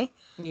die.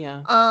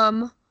 Yeah,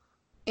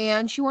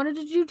 And she wanted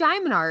to do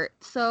diamond art,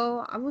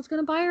 so I was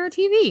gonna buy her a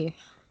TV.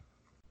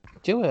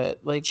 do it.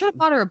 Like, Should have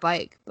bought her a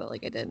bike, but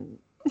like I didn't.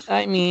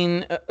 I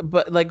mean,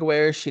 but like,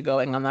 where is she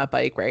going on that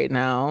bike right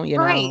now? You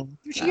Right. know,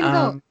 Where's she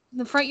gonna go? In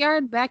the front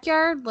yard,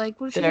 backyard? Like,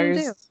 what is she gonna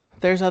do?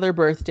 there's other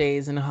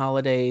birthdays and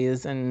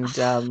holidays, and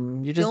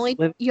you just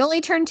live, You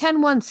only turn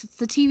 10 once. It's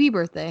the TV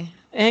birthday.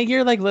 and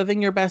you're like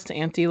living your best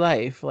auntie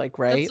life, like,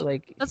 right?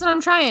 Like, That's what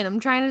I'm trying. I'm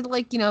trying to,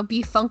 like, you know,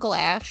 be Funkle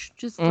Ash.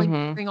 Just like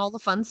mm-hmm. bring all the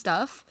fun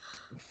stuff.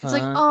 It's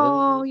like, Fun.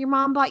 oh, your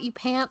mom bought you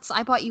pants.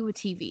 I bought you a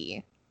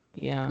TV.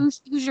 Yeah. Who's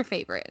your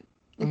favorite?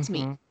 It's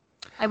me.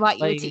 Mm-hmm. I bought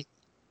you a Like, TV.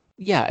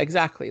 yeah,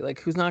 exactly. Like,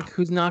 who's not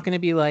going to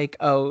be like,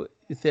 oh,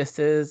 this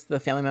is the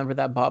family member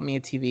that bought me a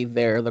TV.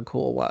 They're the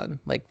cool one.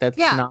 Like, that's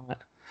Yeah.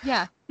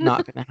 Yeah.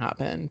 not going to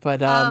happen.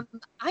 But I'm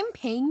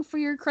paying for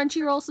your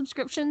Crunchyroll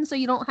subscription, so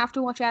you don't have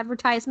to watch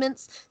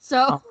advertisements.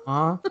 So,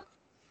 aw,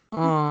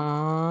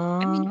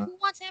 I mean, aw. who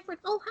wants advert?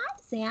 Oh,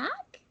 hi,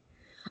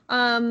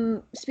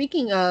 Zach.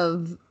 Speaking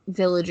of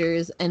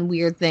villagers and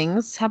weird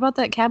things, how about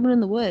that Cabin in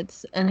the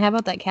Woods? And how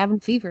about that Cabin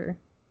Fever?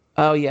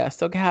 Oh yeah,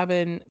 so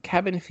Cabin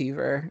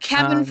Fever.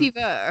 Cabin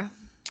Fever.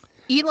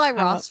 Eli Uh,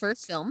 Roth's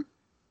first film.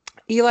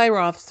 Eli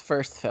Roth's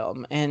first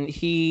film, and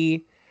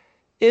he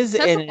is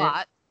Says in a it.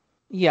 lot.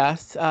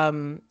 Yes,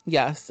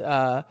 yes.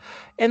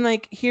 And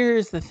like,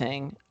 here's the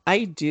thing.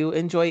 I do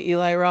enjoy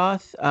Eli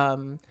Roth.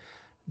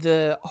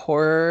 The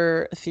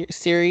horror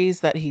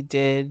series that he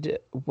did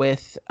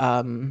with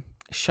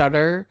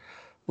Shudder,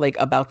 like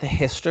about the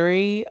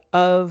history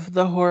of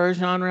the horror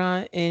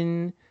genre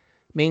in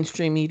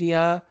mainstream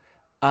media,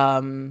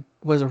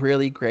 was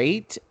really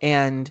great.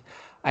 And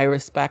I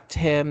respect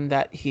him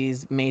that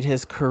he's made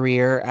his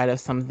career out of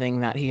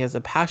something that he has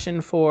a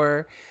passion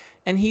for,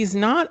 and he's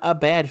not a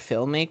bad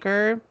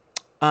filmmaker.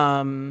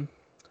 Um,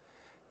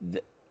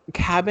 the,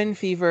 Cabin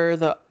Fever,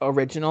 the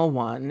original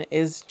one,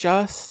 is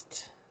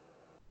just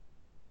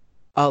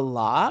a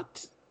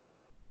lot.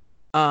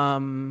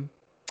 Um,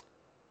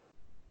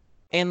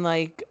 and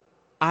like,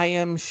 I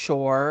am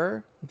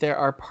sure there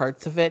are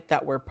parts of it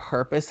that were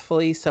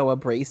purposefully so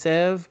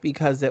abrasive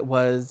because it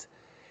was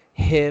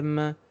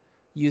him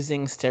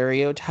using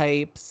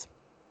stereotypes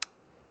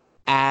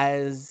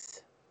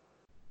as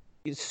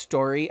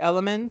story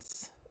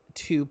elements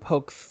to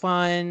poke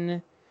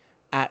fun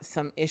at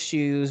some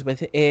issues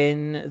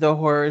within the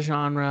horror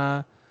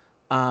genre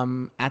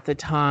at the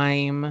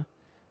time,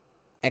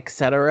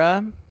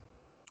 etc.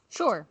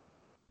 Sure.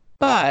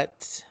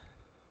 But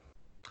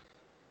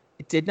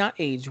it did not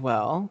age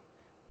well.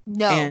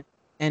 No.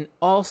 And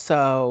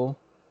also,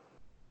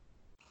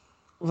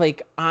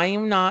 like, I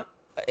am not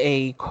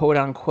a quote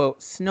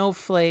unquote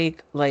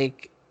snowflake,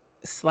 like,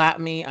 slap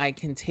me, I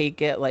can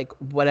take it, like,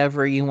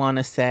 whatever you want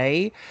to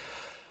say.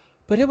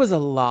 But it was a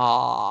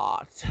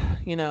lot,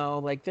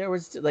 like there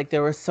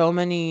were so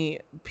many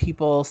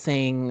people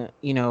saying,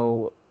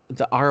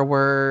 the R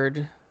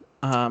word.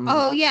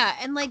 Oh yeah,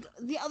 and like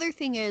the other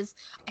thing is,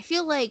 I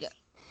feel like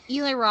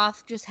Eli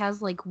Roth just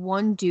has like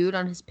one dude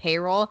on his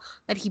payroll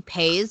that he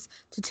pays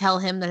to tell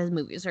him that his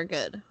movies are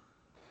good.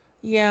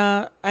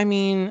 Yeah, I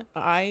mean,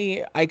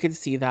 I could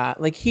see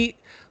that. Like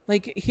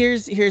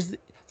here's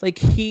like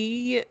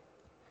he's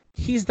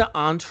the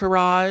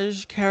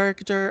entourage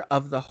character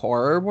of the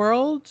horror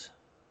world.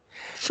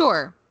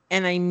 Sure.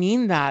 And I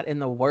mean that in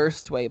the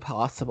worst way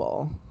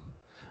possible.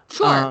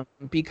 Sure.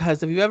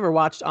 Because if you ever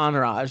watched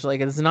Entourage,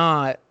 like it's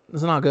not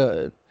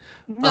good.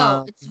 No,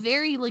 Um, it's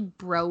very like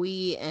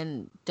broy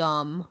and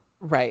dumb.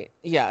 right.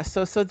 Yeah.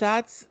 So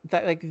that's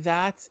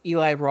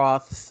Eli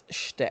Roth's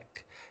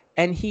shtick.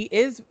 And he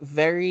is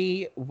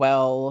very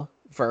well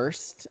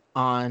versed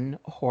on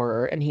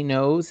horror and he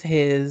knows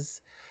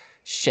his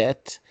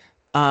shit.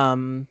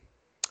 Um,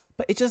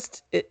 but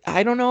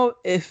I don't know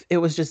if it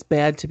was just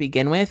bad to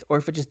begin with or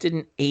if it just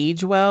didn't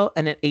age well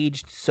and it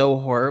aged so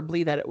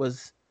horribly that it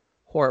was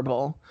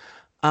horrible.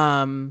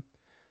 Um,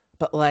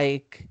 but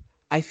like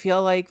I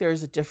feel like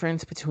there's a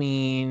difference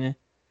between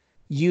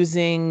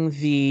using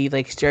the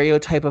like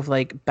stereotype of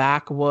like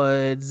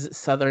backwoods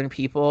southern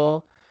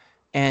people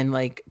and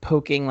like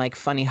poking like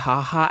funny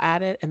haha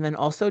at it and then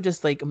also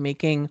just like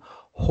making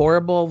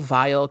horrible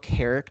vile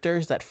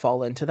characters that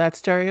fall into that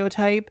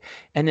stereotype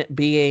and it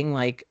being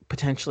like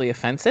potentially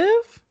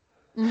offensive.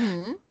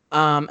 Mm-hmm.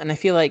 And I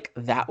feel like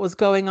that was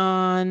going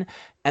on.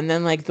 And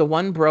then like the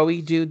one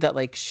broy dude that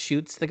like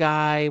shoots the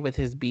guy with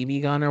his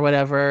BB gun or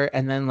whatever,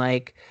 and then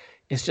like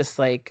it's just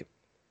like,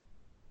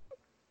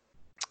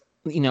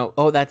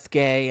 oh, that's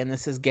gay and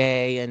this is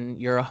gay and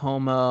you're a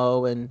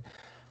homo and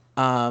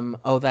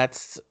oh,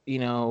 that's,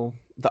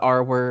 the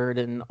R word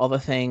and all the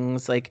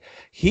things. Like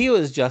he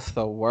was just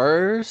the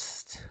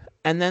worst.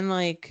 And then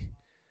like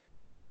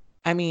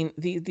I mean,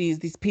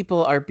 these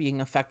people are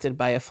being affected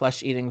by a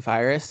flesh-eating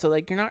virus, so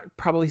like you're not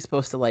probably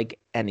supposed to like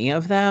any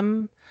of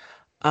them.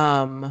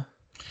 Um,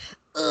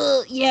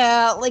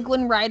 Yeah, like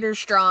when Ryder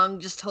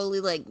Strong just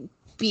totally like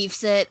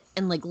beefs it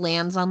and like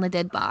lands on the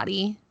dead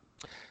body.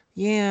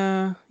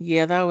 yeah,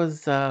 that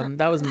was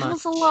That was a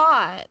much.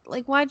 lot.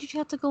 Like, why did you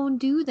have to go and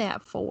do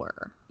that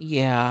for?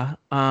 Yeah.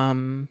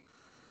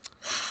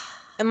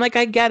 And like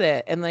I get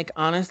it. And like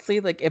honestly,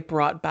 like it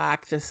brought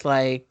back this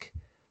like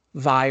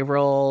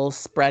viral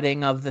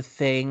spreading of the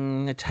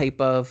thing type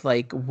of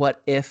like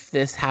what if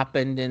this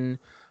happened in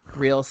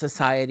real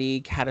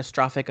society,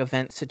 catastrophic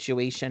event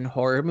situation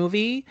horror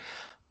movie.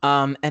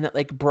 And it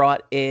like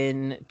brought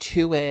in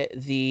to it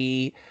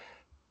the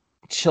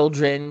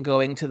children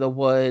going to the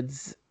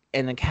woods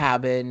in a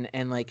cabin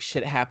and like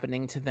shit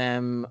happening to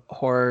them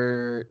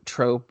horror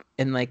trope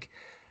and like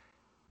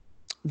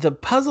the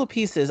puzzle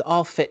pieces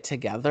all fit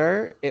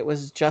together. It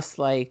was just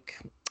like,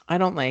 I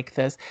don't like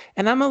this.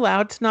 And I'm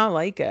allowed to not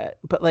like it,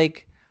 but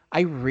like,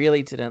 I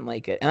really didn't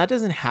like it. And that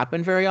doesn't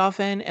happen very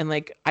often. And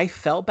like, I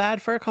felt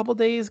bad for a couple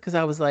days because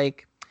I was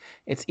like,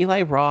 it's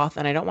Eli Roth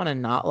and I don't want to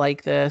not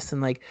like this.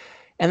 And like,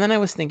 and then I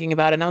was thinking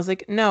about it and I was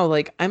like, no,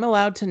 like, I'm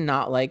allowed to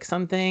not like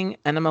something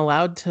and I'm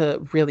allowed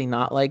to really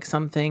not like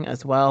something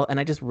as well. And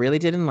I just really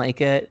didn't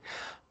like it.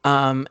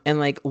 And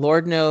like,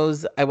 Lord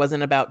knows I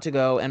wasn't about to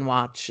go and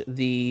watch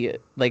the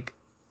like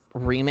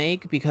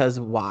remake because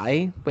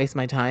why waste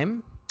my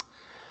time?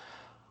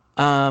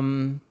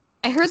 Um,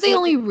 I heard they so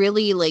only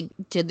really like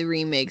did the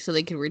remake so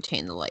they could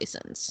retain the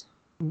license.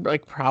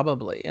 like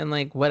probably and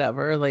like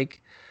whatever,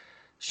 like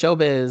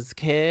showbiz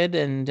kid,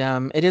 and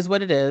it is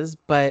what it is.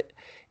 But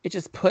it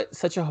just put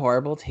such a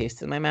horrible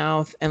taste in my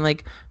mouth, and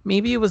like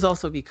maybe it was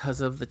also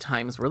because of the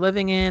times we're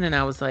living in, and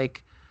I was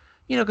like,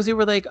 because we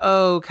were like,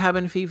 oh,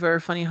 cabin fever,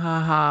 funny,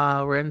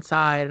 haha, we're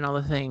inside and all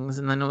the things.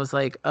 And then it was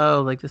like,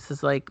 oh, like this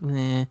is like,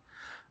 meh.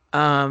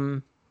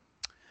 Um,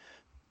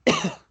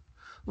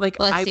 like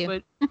I Bless you.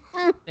 would,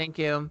 thank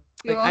you.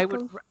 You're Like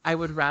welcome. I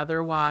would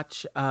rather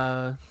watch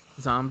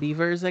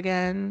Zombievers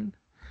again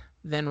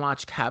than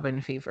watch Cabin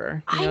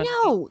Fever. You know what I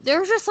know.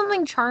 There's just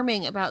something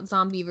charming about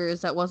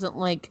Zombievers that wasn't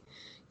like,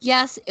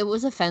 yes, it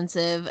was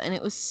offensive and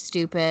it was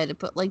stupid,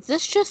 but like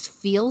this just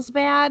feels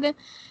bad.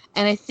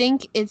 And I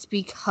think it's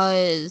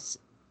because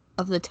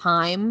of the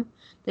time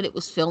that it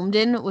was filmed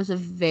in. It was a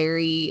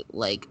very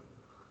like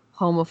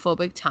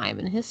homophobic time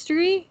in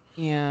history.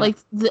 Yeah. Like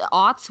the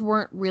aughts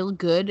weren't real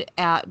good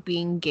at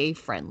being gay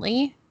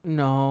friendly.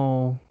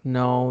 No,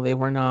 they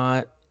were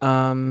not.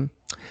 And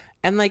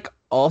like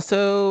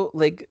also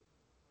like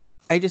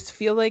I just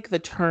feel like the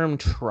term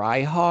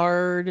try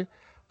hard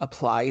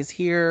applies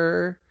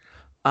here.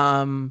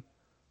 Um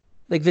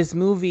like this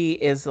movie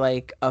is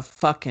like a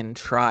fucking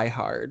try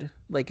hard.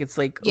 Like it's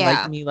like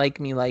Yeah. me, like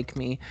me, like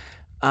me.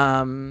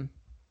 Um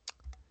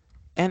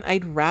and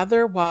I'd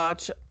rather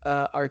watch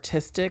a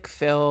artistic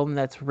film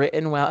that's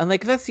written well. And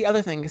like that's the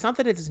other thing. It's not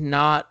that it's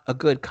not a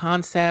good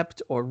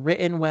concept or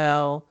written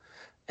well.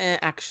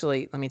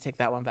 Actually, let me take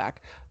that one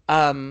back.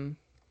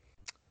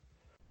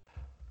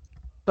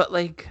 But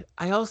like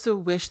I also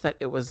wish that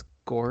it was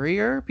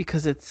gorier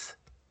because it's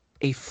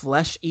a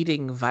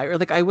flesh-eating virus.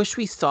 Like I wish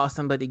we saw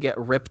somebody get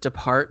ripped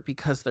apart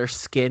because their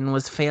skin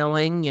was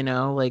failing, you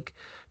know, like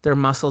their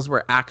muscles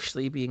were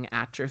actually being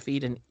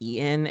atrophied and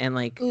eaten and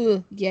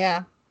Ugh,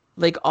 yeah.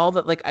 like all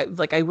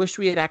that I wish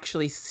we had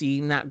actually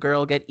seen that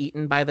girl get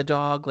eaten by the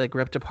dog, like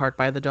ripped apart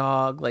by the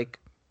dog, like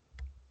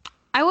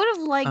I would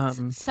have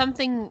liked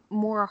something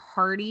more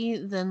hearty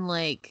than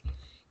like,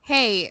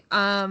 hey,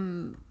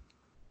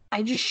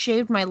 I just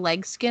shaved my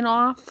leg skin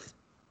off.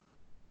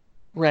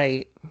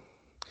 right.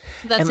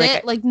 That's And like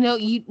it. Like no,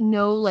 you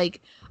know,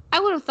 like I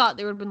would have thought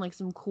there would have been like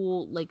some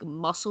cool like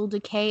muscle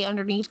decay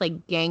underneath,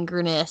 like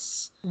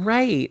gangrenous.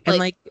 right. And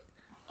like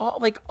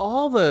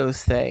all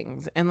those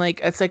things. And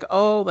like it's like,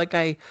 oh, like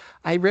I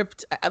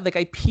ripped like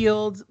I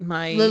peeled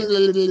my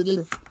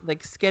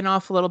like skin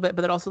off a little bit,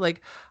 but then also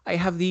like I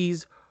have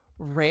these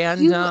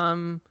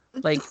random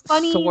like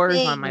funny sores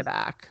thing. on my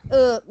back.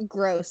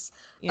 Gross.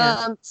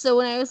 Yeah. So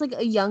when I was like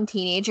a young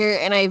teenager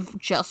and I've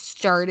just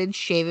started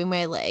shaving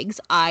my legs,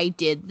 I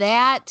did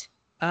that.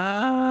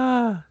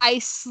 Ah. I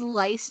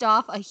sliced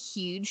off a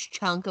huge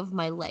chunk of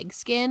my leg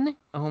skin.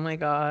 Oh my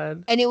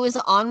God. And it was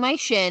on my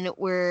shin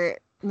where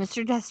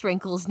Mr. Death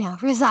Wrinkles now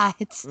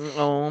resides.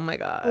 Oh my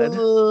God.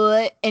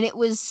 And it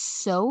was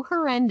so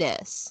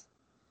horrendous.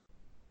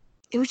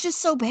 It was just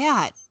so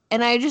bad.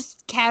 And I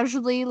just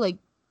casually like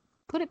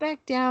put it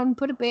back down,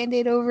 put a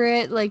band-aid over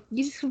it, like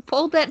you just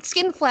pulled that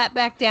skin flap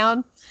back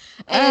down.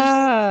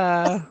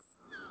 And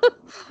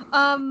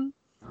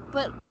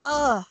but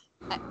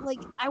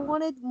I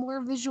wanted more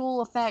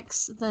visual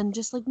effects than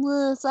just like,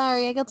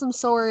 sorry, I got some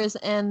sores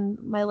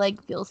and my leg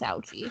feels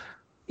ouchy.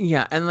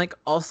 Yeah, and like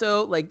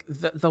also like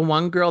the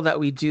one girl that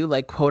we do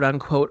like quote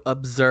unquote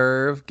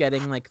observe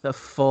getting like the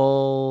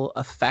full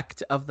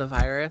effect of the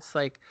virus,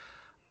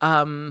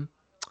 um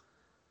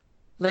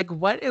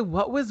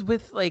what was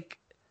with like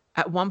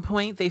at one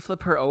point they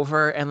flip her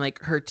over and like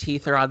her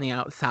teeth are on the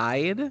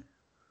outside.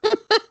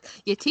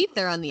 Your teeth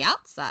are on the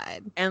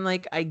outside. And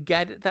like I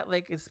get that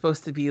like it's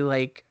supposed to be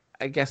like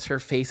I guess her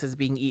face is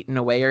being eaten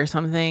away or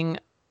something.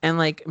 And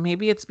like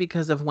maybe it's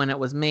because of when it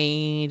was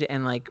made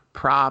and like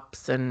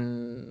props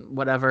and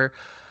whatever.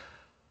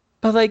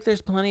 But like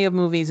there's plenty of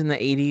movies in the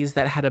 80s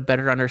that had a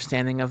better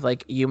understanding of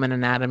like human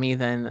anatomy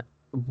than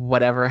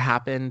whatever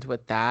happened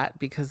with that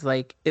because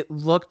like it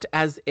looked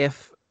as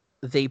if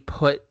they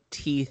put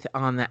teeth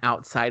on the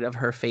outside of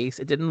her face.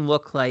 It didn't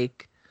look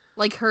like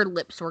her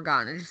lips were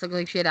gone. It just looked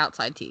like she had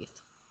outside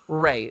teeth.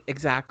 Right,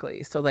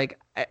 exactly. So like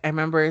I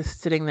remember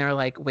sitting there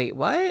like, wait,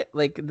 what?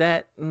 Like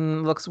that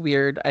looks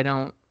weird.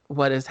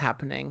 What is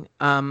happening?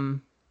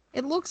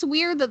 It looks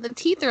weird that the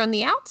teeth are on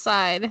the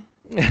outside.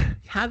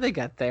 How'd they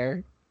get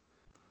there?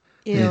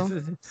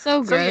 Ew.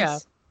 So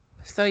gross.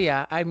 So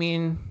yeah, I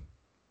mean,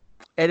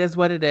 it is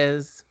what it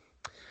is.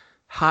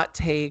 Hot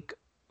take,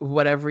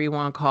 whatever you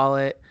want to call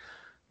it.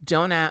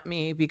 Don't at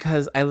me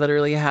because I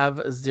literally have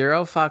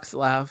 0 fucks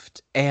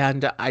left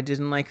and I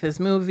didn't like this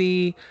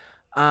movie.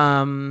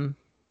 I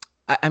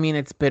mean,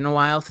 it's been a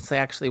while since I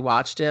actually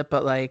watched it,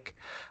 but like,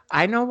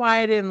 I know why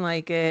I didn't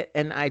like it,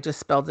 and I just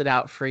spelled it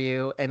out for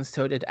you, and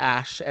so did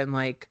Ash, and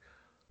like,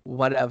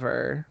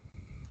 whatever.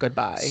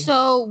 Goodbye.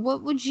 So,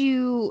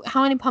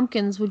 how many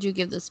pumpkins would you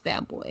give this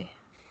bad boy?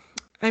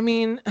 I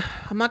mean,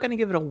 I'm not gonna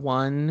give it a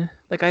 1.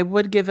 Like, I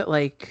would give it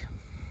like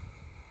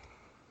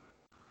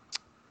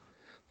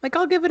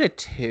I'll give it a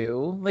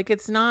 2. Like,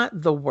 it's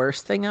not the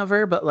worst thing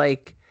ever, but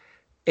like,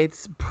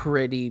 it's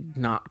pretty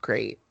not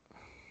great.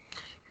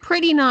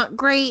 Pretty not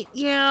great,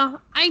 yeah.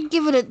 I'd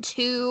give it a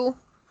 2.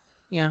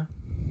 Yeah,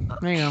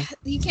 there you go.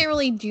 You can't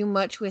really do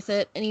much with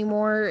it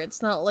anymore.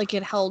 It's not like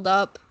it held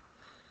up,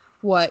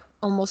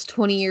 almost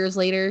 20 years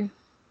later?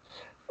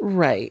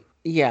 Right,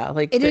 yeah.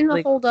 Like it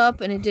didn't hold up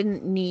and it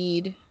didn't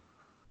need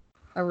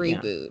a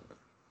reboot.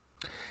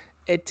 Yeah.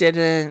 It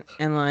didn't,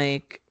 and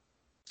like,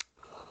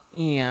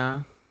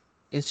 yeah.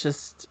 It's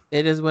just,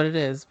 it is what it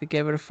is. We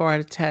gave it a 4 out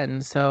of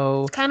 10,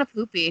 so... It's kind of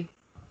poopy.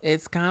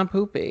 It's kind of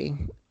poopy.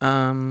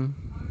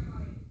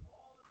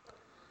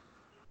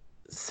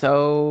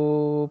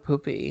 so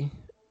poopy.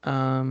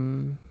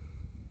 Um,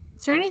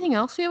 Is there anything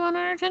else we have on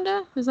our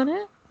agenda? Is that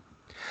it?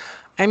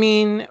 I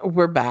mean,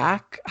 we're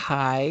back.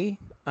 Hi.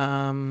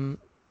 Um,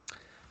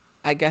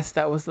 I guess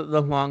that was the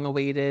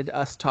long-awaited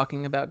us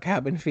talking about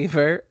cabin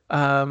fever.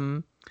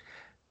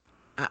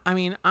 I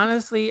mean,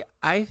 honestly,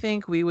 I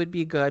think we would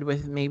be good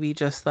with maybe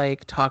just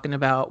like talking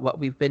about what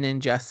we've been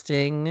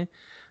ingesting,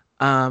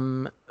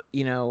 um,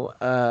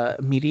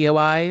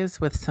 media-wise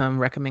with some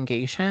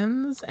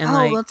recommendations and Oh,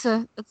 like,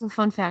 that's a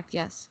fun fact.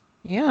 Yes.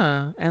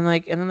 yeah, and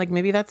then like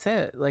maybe that's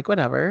it. Like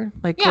whatever.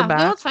 Like we're Yeah, no, back.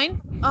 that's fine.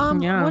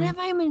 What Yeah. have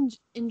I been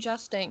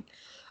ingesting?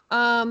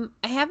 I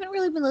haven't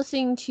really been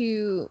listening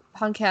to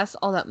podcasts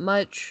all that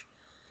much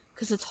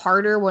because it's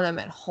harder when I'm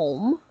at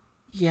home.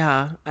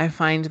 Yeah, I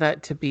find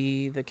that to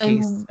be the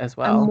case as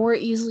I'm well. more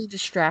easily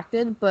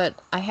distracted,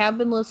 but I have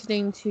been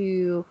listening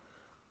to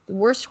the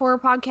Worst Horror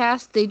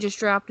Podcast. They just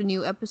dropped a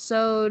new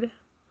episode.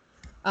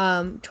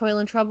 Toil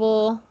and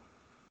Trouble.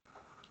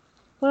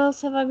 What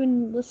else have I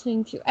been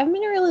listening to? I've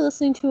been really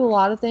listening to a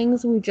lot of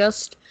things. We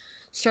just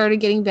started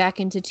getting back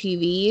into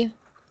TV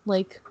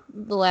like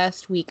the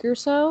last week or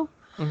so.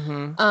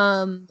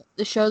 Mm-hmm.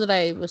 The show that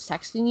I was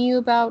texting you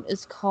about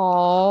is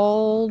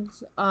called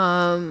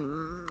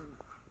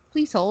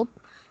Please Hold.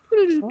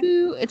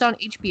 It's on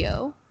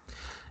HBO.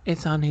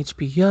 It's on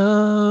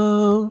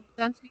HBO. It's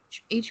on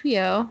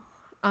HBO.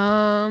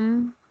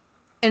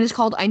 And it's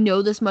called I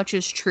Know This Much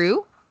Is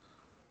True.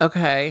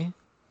 Okay.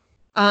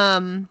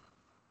 Um,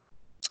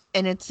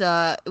 and it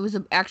was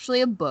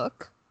actually a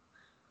book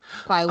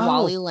by Oh,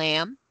 Wally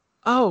Lamb.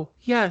 oh,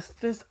 yes.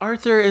 This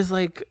Arthur is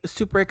like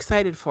super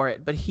excited for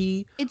it, but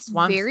he It's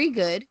wants, very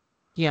good,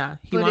 yeah,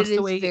 he but it wants to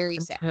is wait very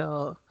sad.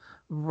 until,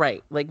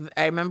 right. Like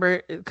I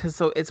remember, because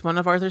so it's one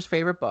of Arthur's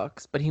favorite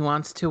books, but he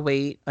wants to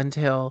wait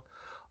until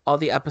all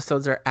the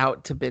episodes are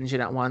out to binge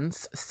it at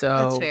once. That's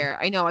So, fair.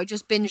 I know. I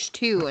just binged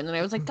two, and then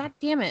I was like, God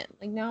damn it!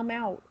 Like now I'm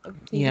out of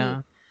TV.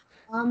 yeah,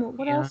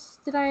 What yeah. else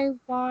did I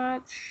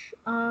watch?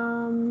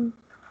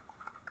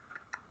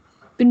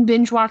 Been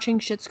binge watching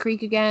Schitt's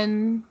Creek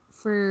again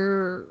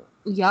for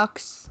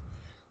yucks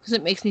because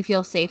it makes me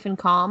feel safe and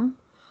calm.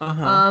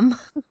 Uh-huh.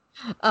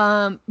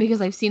 Um,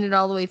 because I've seen it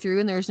all the way through,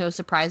 and there's no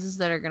surprises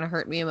that are gonna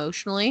hurt me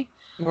emotionally.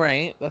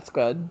 Right. That's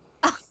good.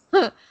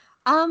 What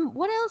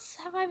else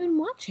have I been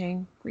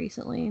watching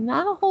recently?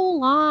 Not a whole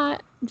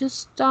lot.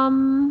 Just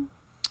that,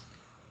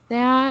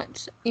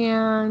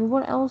 and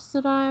what else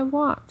did I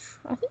watch?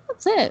 I think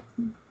that's it.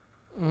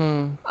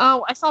 Mm.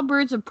 Oh, I saw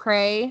Birds of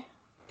Prey.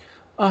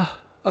 Oh,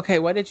 okay.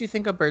 What did you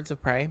think of Birds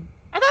of Prey?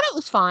 I thought it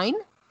was fine.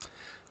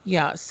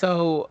 Yeah,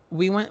 so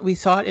we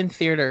saw it in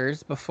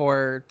theaters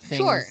before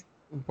Sure. things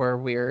were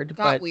weird,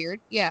 Got but weird.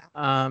 Yeah.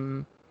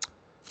 um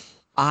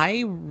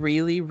I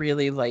really,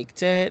 really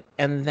liked it,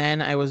 and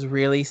then I was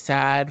really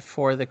sad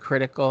for the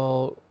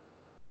critical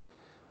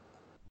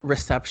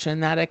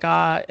reception that it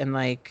got, and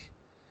like,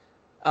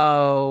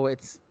 oh,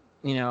 it's,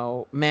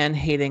 man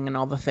hating and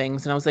all the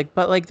things. And I was like,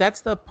 but like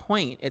that's the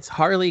point. It's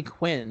Harley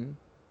Quinn.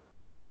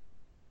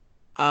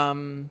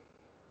 Um,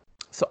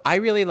 so I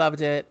really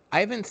loved it. I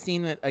haven't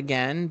seen it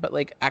again, but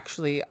like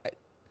actually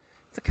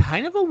it's a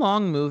kind of a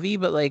long movie,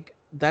 but like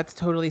that's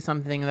totally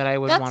something that I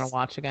would want to That's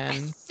watch I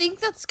again. think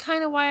that's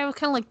kind of why I was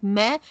kind of like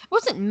meh. It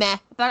wasn't meh,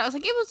 but I was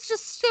like it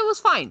was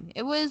fine.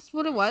 It was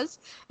what it was.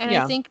 And I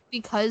Yeah. think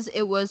because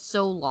it was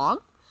so long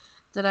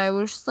that I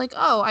was just like,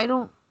 "Oh, I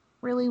don't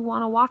really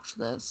want to watch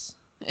this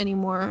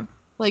anymore."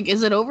 Like,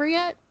 is it over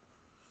yet?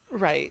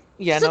 Right.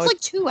 Yeah, Cuz no, it's like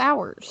 2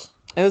 hours.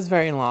 it was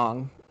very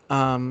long.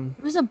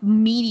 It was a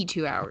meaty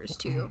 2 hours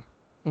too.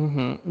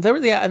 There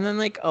was, yeah, and then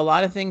like a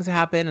lot of things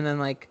happen, and then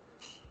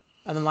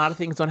a lot of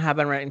things don't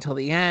happen right until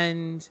the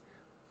end.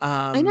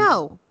 I Um,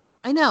 know.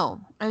 I know.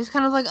 I was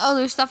kind of like, "Oh,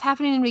 there's stuff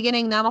happening in the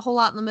beginning, not a whole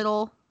lot in the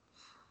middle,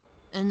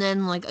 and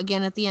then like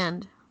again at the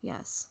end."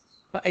 Yes.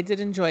 but I did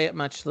enjoy it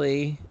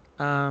muchly.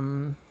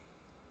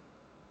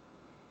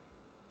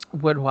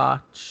 Would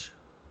watch.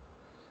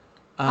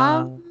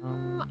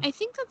 Um, I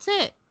think that's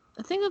it.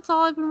 I think that's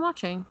all I've been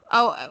watching.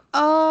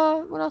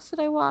 Oh, what else did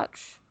I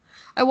watch?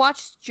 I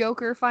watched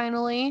Joker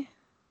finally.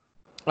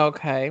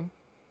 okay.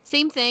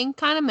 Same thing,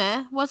 kind of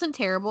meh. Wasn't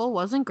terrible,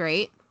 wasn't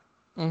great.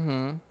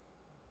 Mm-hmm.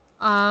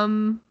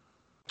 Um,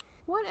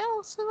 what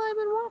else have I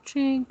been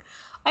watching?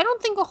 I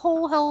don't think a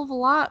whole hell of a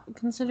lot,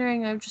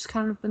 considering I've just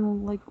kind of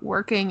been like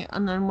working,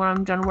 and then when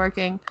I'm done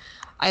working,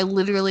 I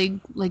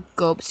literally like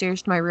go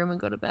upstairs to my room and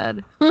go to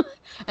bed,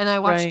 and I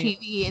watch Right.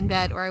 TV in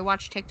bed, or I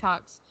watch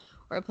TikToks,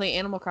 or I play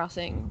Animal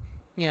Crossing.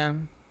 Yeah.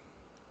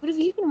 What have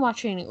you been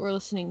watching or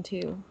listening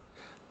to?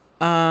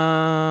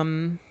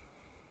 Um,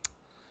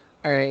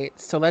 all right.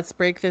 So let's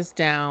break this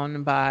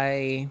down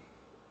by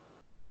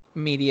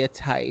media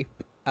type.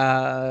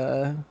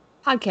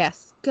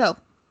 Podcasts, go.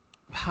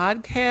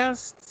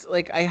 Podcasts,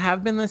 like I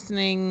have been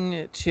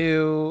listening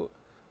to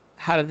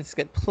How Did This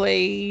Get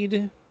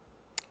Played?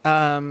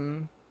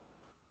 Um,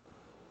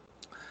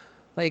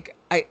 like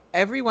I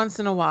every once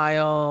in a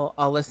while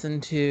I'll listen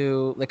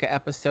to like an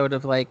episode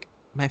of like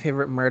My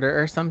Favorite Murder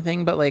or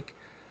something, but like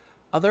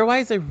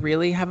Otherwise, I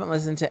really haven't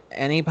listened to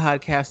any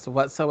podcasts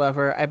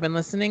whatsoever. I've been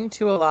listening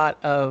to a lot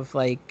of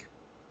like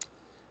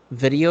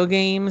video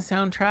game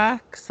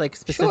soundtracks, like Sure.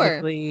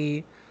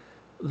 specifically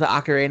the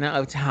Ocarina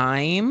of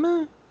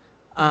Time,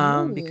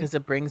 Oh. because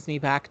it brings me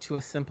back to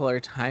a simpler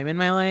time in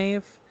my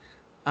life.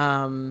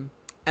 Um,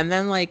 and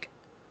then like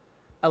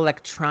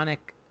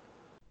electronic,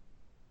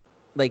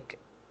 like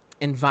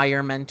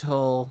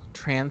environmental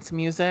trance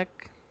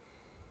music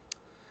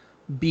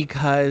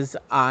because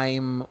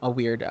I'm a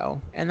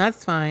weirdo, and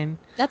that's fine.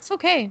 That's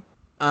okay.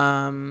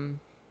 Um,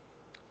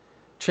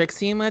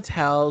 Trixie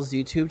Mattel's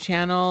YouTube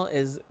channel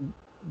is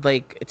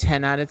like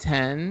 10 out of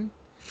 10.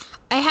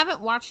 I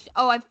haven't watched.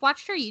 Oh, I've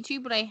watched her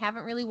YouTube, but I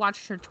haven't really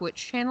watched her Twitch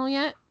channel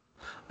yet.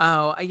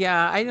 Oh,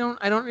 yeah, I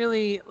don't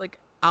really like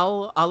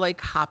I'll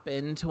like hop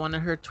into one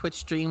of her Twitch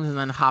streams and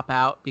then hop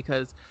out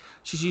because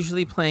she's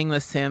usually playing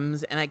The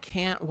Sims and I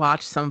can't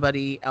watch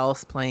somebody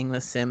else playing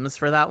The Sims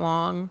for that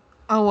long.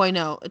 Oh, I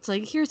know. It's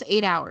like here's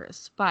 8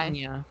 hours. Bye.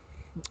 Yeah.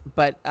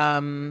 But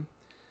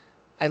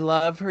I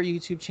love her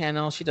YouTube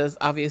channel. She does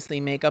obviously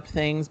makeup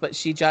things, but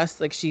she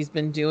just like she's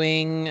been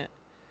doing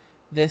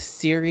this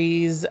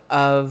series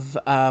of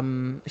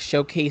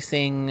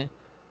showcasing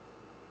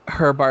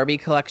her Barbie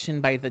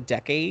collection by the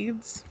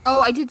decades.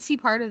 Oh, I did see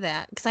part of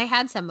that because I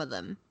had some of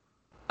them.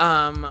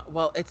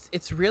 Well,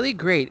 it's really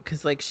great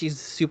because like she's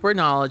super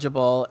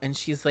knowledgeable and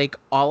she's like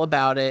all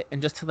about it,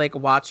 and just to like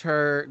watch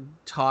her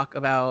talk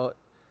about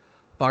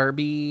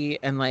Barbie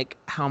and like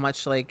how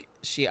much like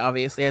she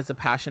obviously has a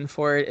passion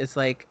for it is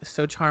like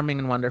so charming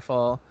and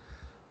wonderful.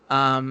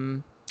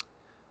 Um,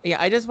 yeah,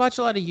 I just watch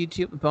a lot of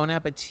YouTube. Bon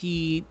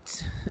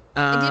Appetit.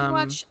 I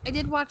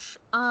did watch.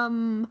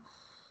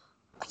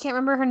 I can't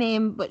remember her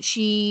name, but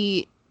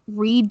she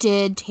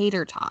redid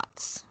Tater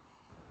Tots.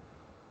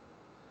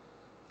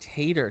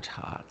 Tater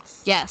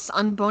Tots. Yes,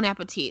 on Bon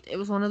Appetit. It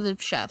was one of the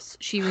chefs.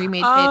 She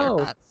remade Tater Oh,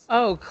 Tots.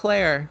 oh,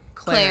 Claire.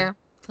 Claire.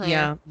 Claire.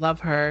 Yeah, love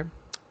her.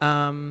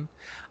 Um,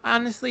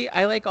 Honestly,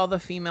 I like all the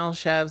female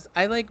chefs.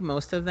 I like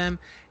most of them.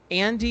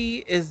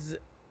 Andy is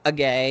a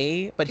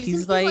gay, but Isn't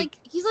he's he like,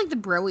 he's like the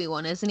broy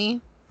one, isn't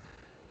he?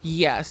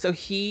 yeah, so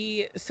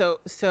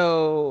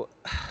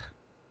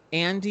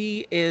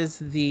Andy is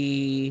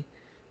the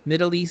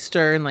Middle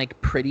Eastern like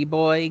pretty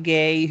boy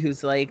gay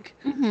who's like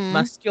Mm-hmm.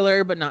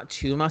 muscular but not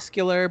too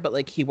muscular, but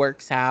like he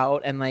works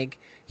out and like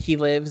he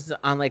lives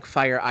on like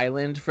Fire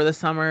Island for the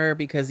summer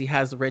because he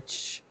has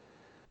rich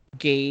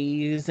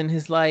gays in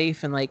his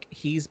life and like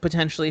he's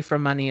potentially for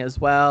money as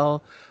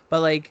well.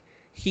 But like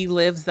he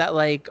lives that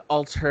like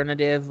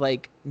alternative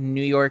like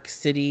New York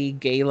City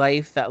gay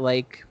life that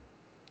like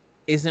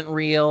isn't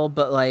real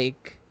but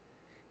like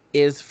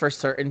is for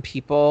certain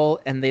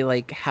people and they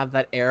like have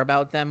that air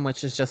about them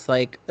which is just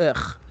like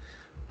ugh.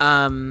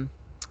 um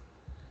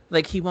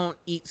like he won't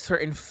eat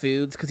certain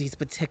foods because he's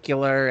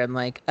particular and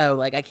like oh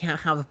like I can't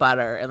have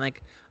butter and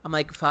like I'm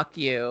like fuck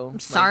you I'm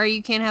like sorry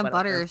you can't have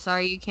whatever. butter.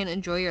 Sorry you can't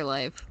enjoy your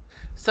life.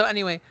 So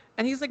anyway,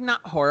 and he's like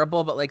not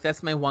horrible but like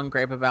that's my one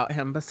gripe about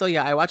him. But so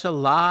yeah, I watch a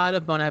lot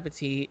of Bon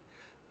Appetit.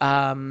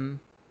 um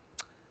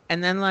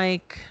and then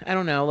like I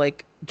don't know,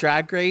 like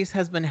Drag Race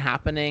has been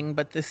happening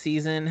but this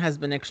season has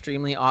been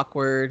extremely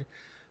awkward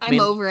I'm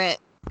mainly over it.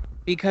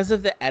 because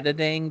of the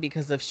editing,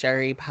 because of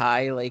Sherry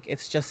Pie, like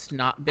it's just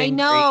not I been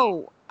great.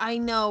 know. I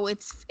know.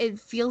 It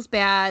feels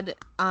bad.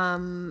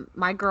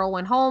 My girl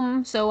went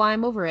home, so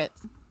I'm over it.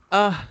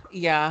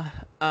 Yeah.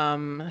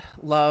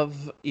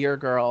 Love your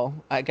girl.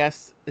 I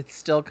guess it's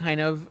still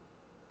kind of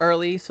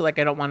early, so like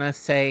I don't want to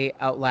say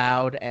out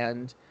loud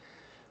and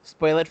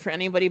spoil it for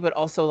anybody, but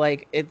also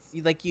like it's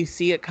like you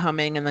see it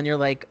coming and then you're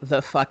like,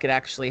 the fuck it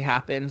actually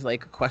happened,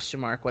 like question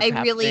mark, I what's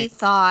really happening?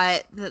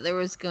 thought that there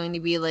was going to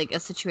be like a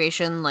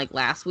situation like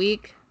last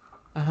week.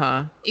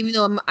 Uh-huh. Even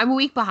though I'm a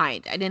week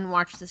behind. I didn't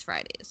watch this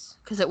Friday's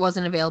because it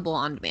wasn't available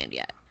on demand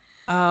yet.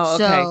 Oh,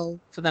 okay. So,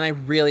 So then I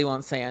really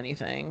won't say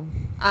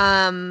anything.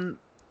 um,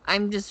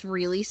 I'm just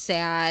really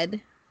sad.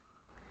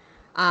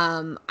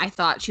 I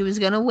thought she was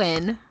gonna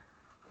win.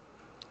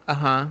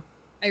 Uh-huh.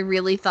 I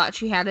really thought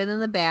she had it in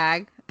the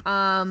bag.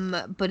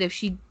 But if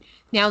she,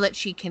 now that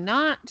she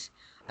cannot,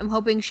 I'm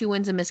hoping she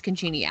wins a Miss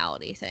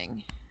Congeniality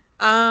thing.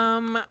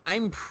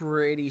 I'm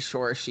pretty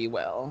sure she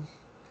will.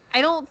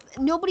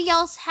 Nobody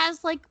else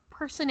has like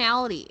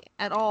personality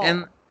at And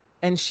all.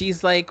 and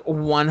she's like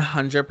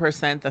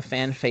 100% the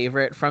fan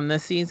favorite from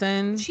this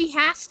season. She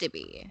has to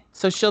be.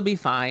 So she'll be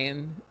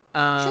fine.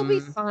 She'll be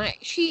fine.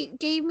 She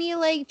gave me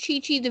like Chi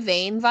Chi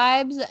DeVayne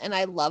vibes, and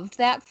I loved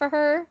that for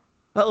her.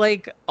 But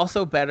like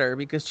also better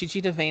because Chi Chi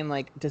DeVayne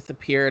like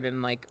disappeared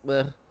and like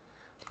ugh.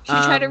 She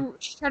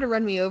tried to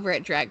run me over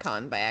at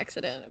DragCon by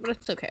accident, but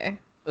it's okay.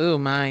 Oh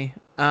my.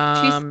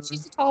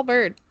 She's a tall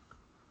bird.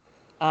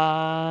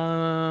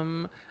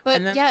 And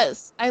But then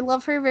yes, I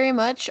love her very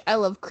much. I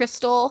love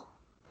Crystal.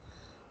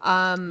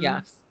 Um,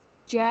 yes.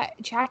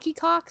 Jackie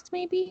Cox,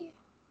 maybe?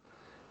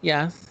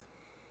 Yes.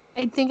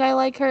 I think I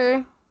like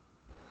her.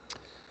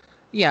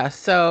 Yeah,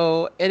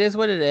 so it is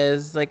what it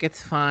is. Like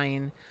it's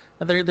fine.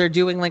 They're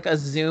doing like a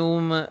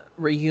Zoom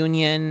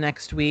reunion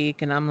next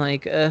week and I'm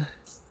like, ugh.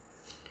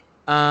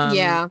 Um,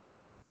 Yeah.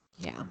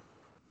 Yeah.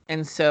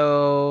 and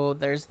so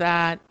there's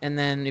that. And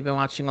then we've been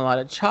watching a lot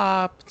of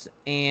Chopped.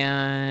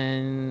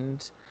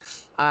 And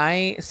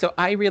I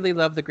really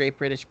love the Great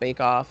British Bake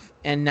Off.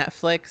 And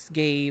Netflix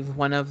gave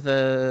one of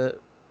the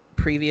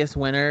previous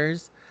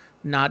winners,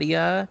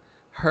 Nadia,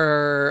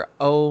 her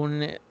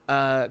own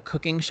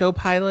cooking show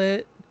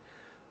pilot.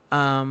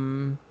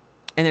 Um,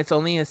 and it's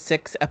only a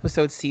 6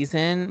 episode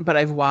season, but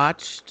I've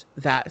watched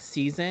that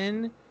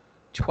season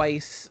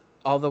twice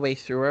all the way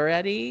through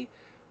already Ooh.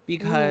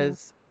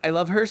 because I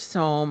love her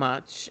so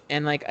much.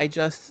 And like,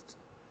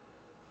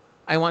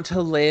 I want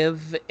to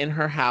live in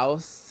her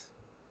house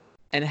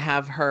and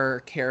have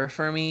her care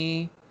for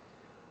me.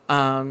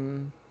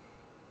 Um,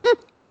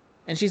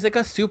 and she's like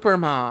a super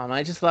mom.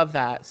 I just love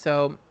that.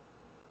 So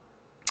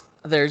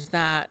there's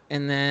that.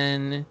 And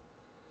then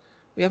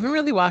we haven't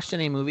really watched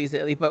any movies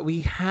lately, but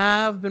we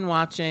have been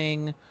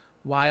watching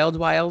Wild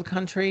Wild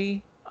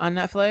Country on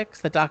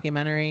Netflix, the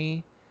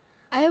documentary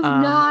I have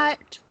um,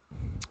 not.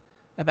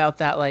 about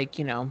that, like,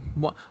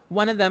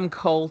 one of them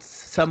cults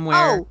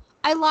somewhere. Oh,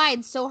 I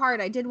lied so hard.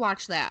 I did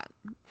watch that.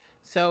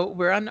 So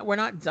we're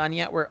not done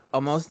yet. We're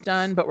almost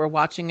done, but we're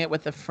watching it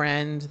with a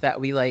friend that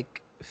we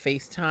like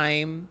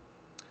FaceTime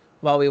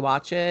while we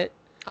watch it.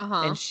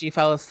 Uh-huh. And she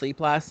fell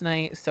asleep last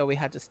night, so we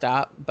had to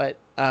stop. But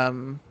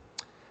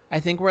I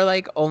think we're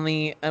like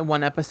only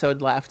one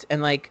episode left,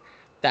 and like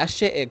that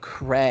shit is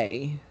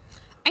cray.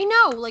 I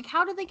know. Like,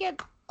 how did they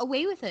get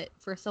away with it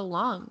for so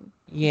long?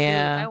 That's really what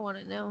I Yeah. want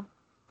to know.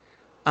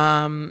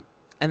 Um,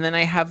 and then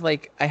I have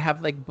like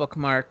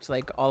bookmarked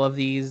like all of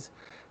these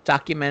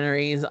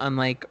documentaries on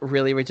like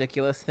really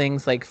ridiculous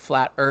things like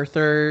flat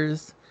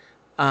earthers.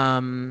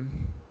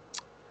 Um,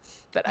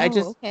 that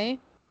Oh, okay.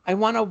 I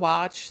want to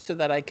watch so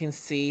that I can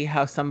see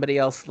how somebody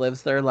else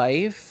lives their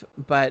life,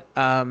 but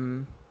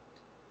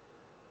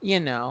you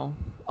know,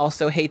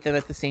 also hate them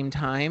at the same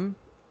time.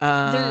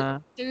 Uh,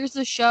 There's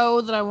a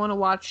show that I want to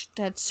watch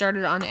that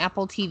started on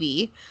Apple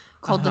TV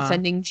called uh-huh.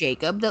 Defending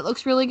Jacob that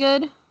looks really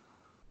good.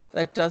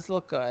 That does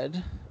look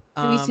good.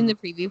 Have you seen the Um,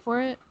 preview for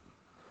it?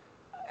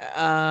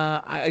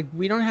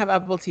 we don't have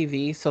Apple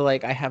TV, so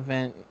like I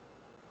haven't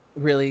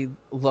really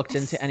looked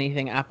into Yes.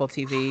 anything Apple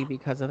TV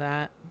because of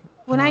that.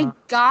 When I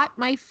got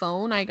my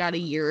phone, I got a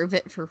year of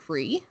it for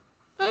free.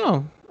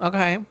 Oh,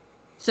 okay.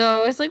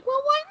 So it's like,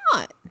 well, why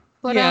not?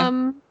 But Yeah.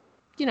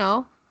 you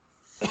know,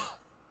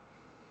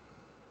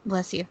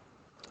 bless you.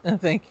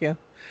 Thank you.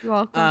 You're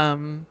welcome.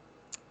 Um,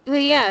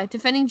 But yeah,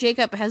 Defending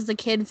Jacob has the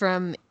kid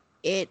from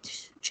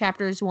It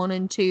chapters 1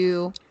 and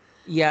 2.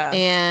 yeah.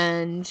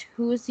 And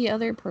who was the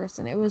other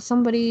person? It was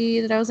somebody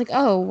that I was like,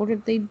 oh, what are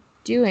they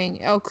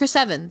doing? Oh, Chris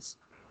Evans.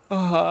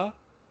 Uh-huh.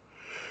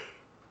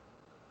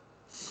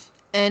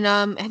 And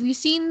have you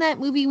seen that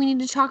movie We Need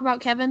to Talk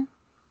About, Kevin?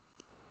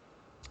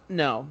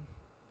 No.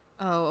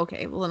 Oh,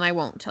 okay. Well, then I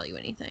won't tell you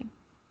anything.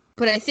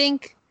 But I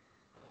think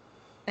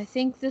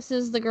this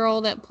is the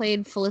girl that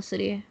played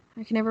Felicity.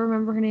 I can never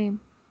remember her name.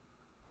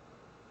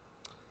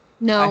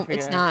 No,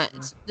 it's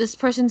not. This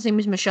person's name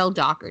is Michelle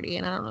Dockerty,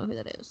 and I don't know who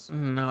that is.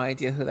 No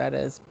idea who that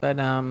is, but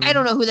I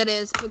don't know who that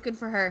is, but good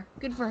for her.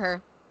 Good for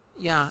her.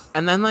 yeah.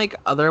 And then like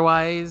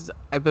otherwise,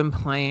 I've been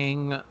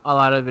playing a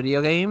lot of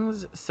video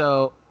games.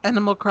 So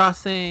Animal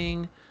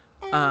Crossing.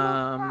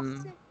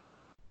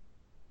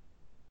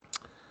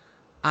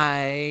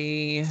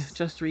 I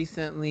just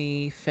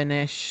recently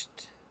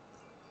finished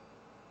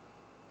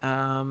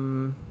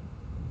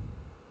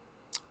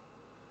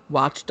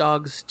Watch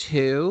Dogs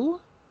 2.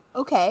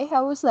 Okay,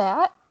 how was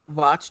that?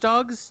 Watch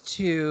Dogs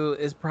 2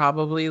 is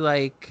probably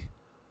like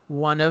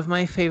one of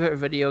my favorite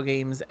video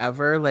games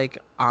ever. Like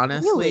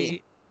honestly,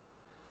 Really?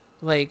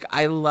 like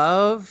I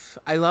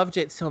loved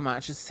it so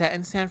much. It's set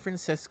in San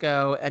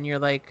Francisco and you're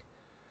like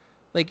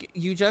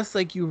you just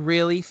like you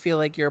really feel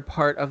like you're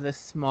part of this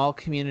small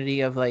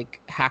community of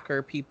like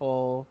hacker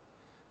people.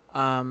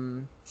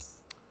 And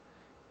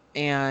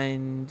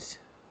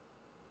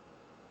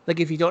like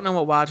if you don't know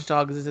what Watch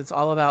Dogs is, it's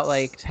all about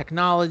like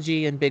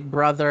technology and Big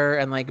Brother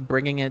and like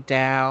bringing it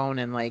down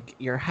and like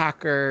you're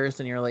hackers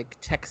and you're like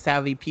tech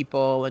savvy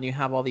people and you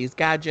have all these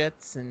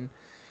gadgets and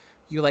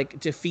you like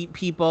defeat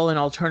people in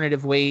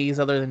alternative ways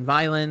other than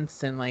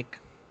violence and like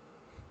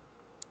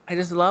I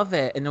just love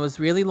it. And it was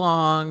really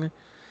long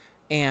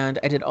and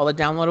I did all the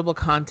downloadable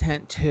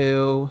content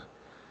too.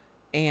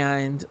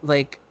 And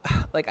like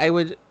I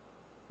would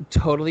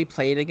totally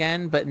play it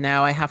again, but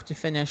now I have to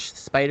finish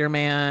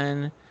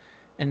Spider-Man.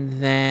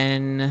 And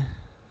then,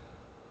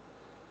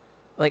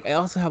 like, I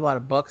also have a lot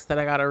of books that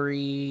I gotta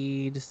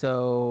read.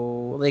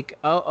 So, like,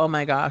 oh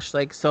my gosh,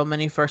 like, so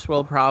many first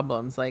world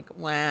problems. Like,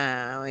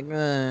 wow, like,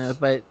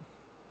 but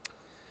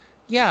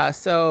yeah.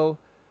 So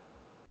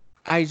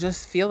I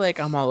just feel like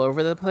I'm all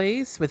over the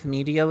place with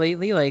media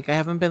lately. Like, I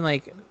haven't been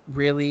like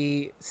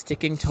really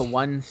sticking to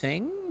one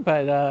thing.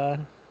 But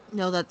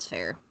No, that's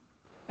fair.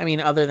 I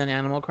mean, other than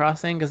Animal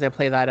Crossing, because I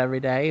play that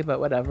every day. But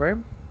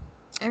whatever.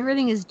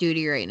 Everything is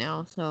duty right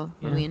now, so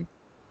Yeah. I mean,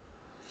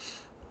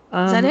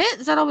 is that it?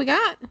 Is that all we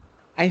got?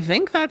 I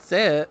think that's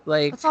it.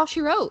 Like, That's all she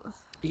wrote.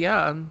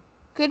 yeah.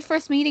 Good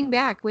first meeting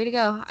back. Way to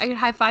go. I could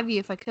high five you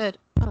if I could.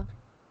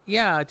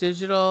 Yeah,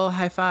 digital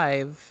high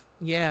five.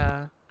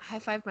 Yeah. High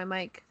five my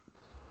mic.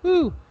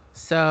 Woo.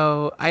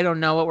 So I don't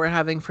know what we're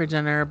having for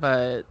dinner,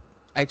 but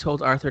I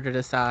told Arthur to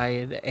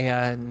decide,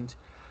 and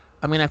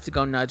I'm gonna have to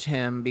go nudge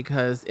him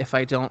because if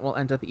I don't, we'll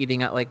end up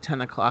eating at like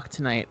 10 o'clock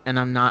tonight, and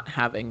I'm not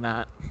having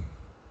that.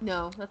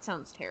 No, that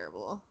sounds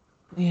terrible.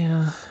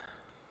 Yeah.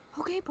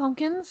 Okay,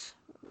 pumpkins.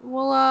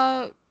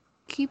 We'll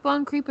keep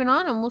on creeping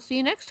on and we'll see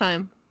you next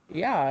time.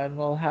 Yeah, and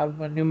we'll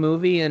have a new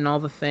movie and all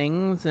the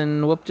things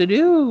and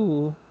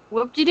whoop-de-doo.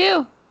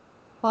 Whoop-de-doo.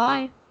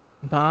 Bye.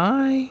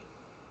 Bye.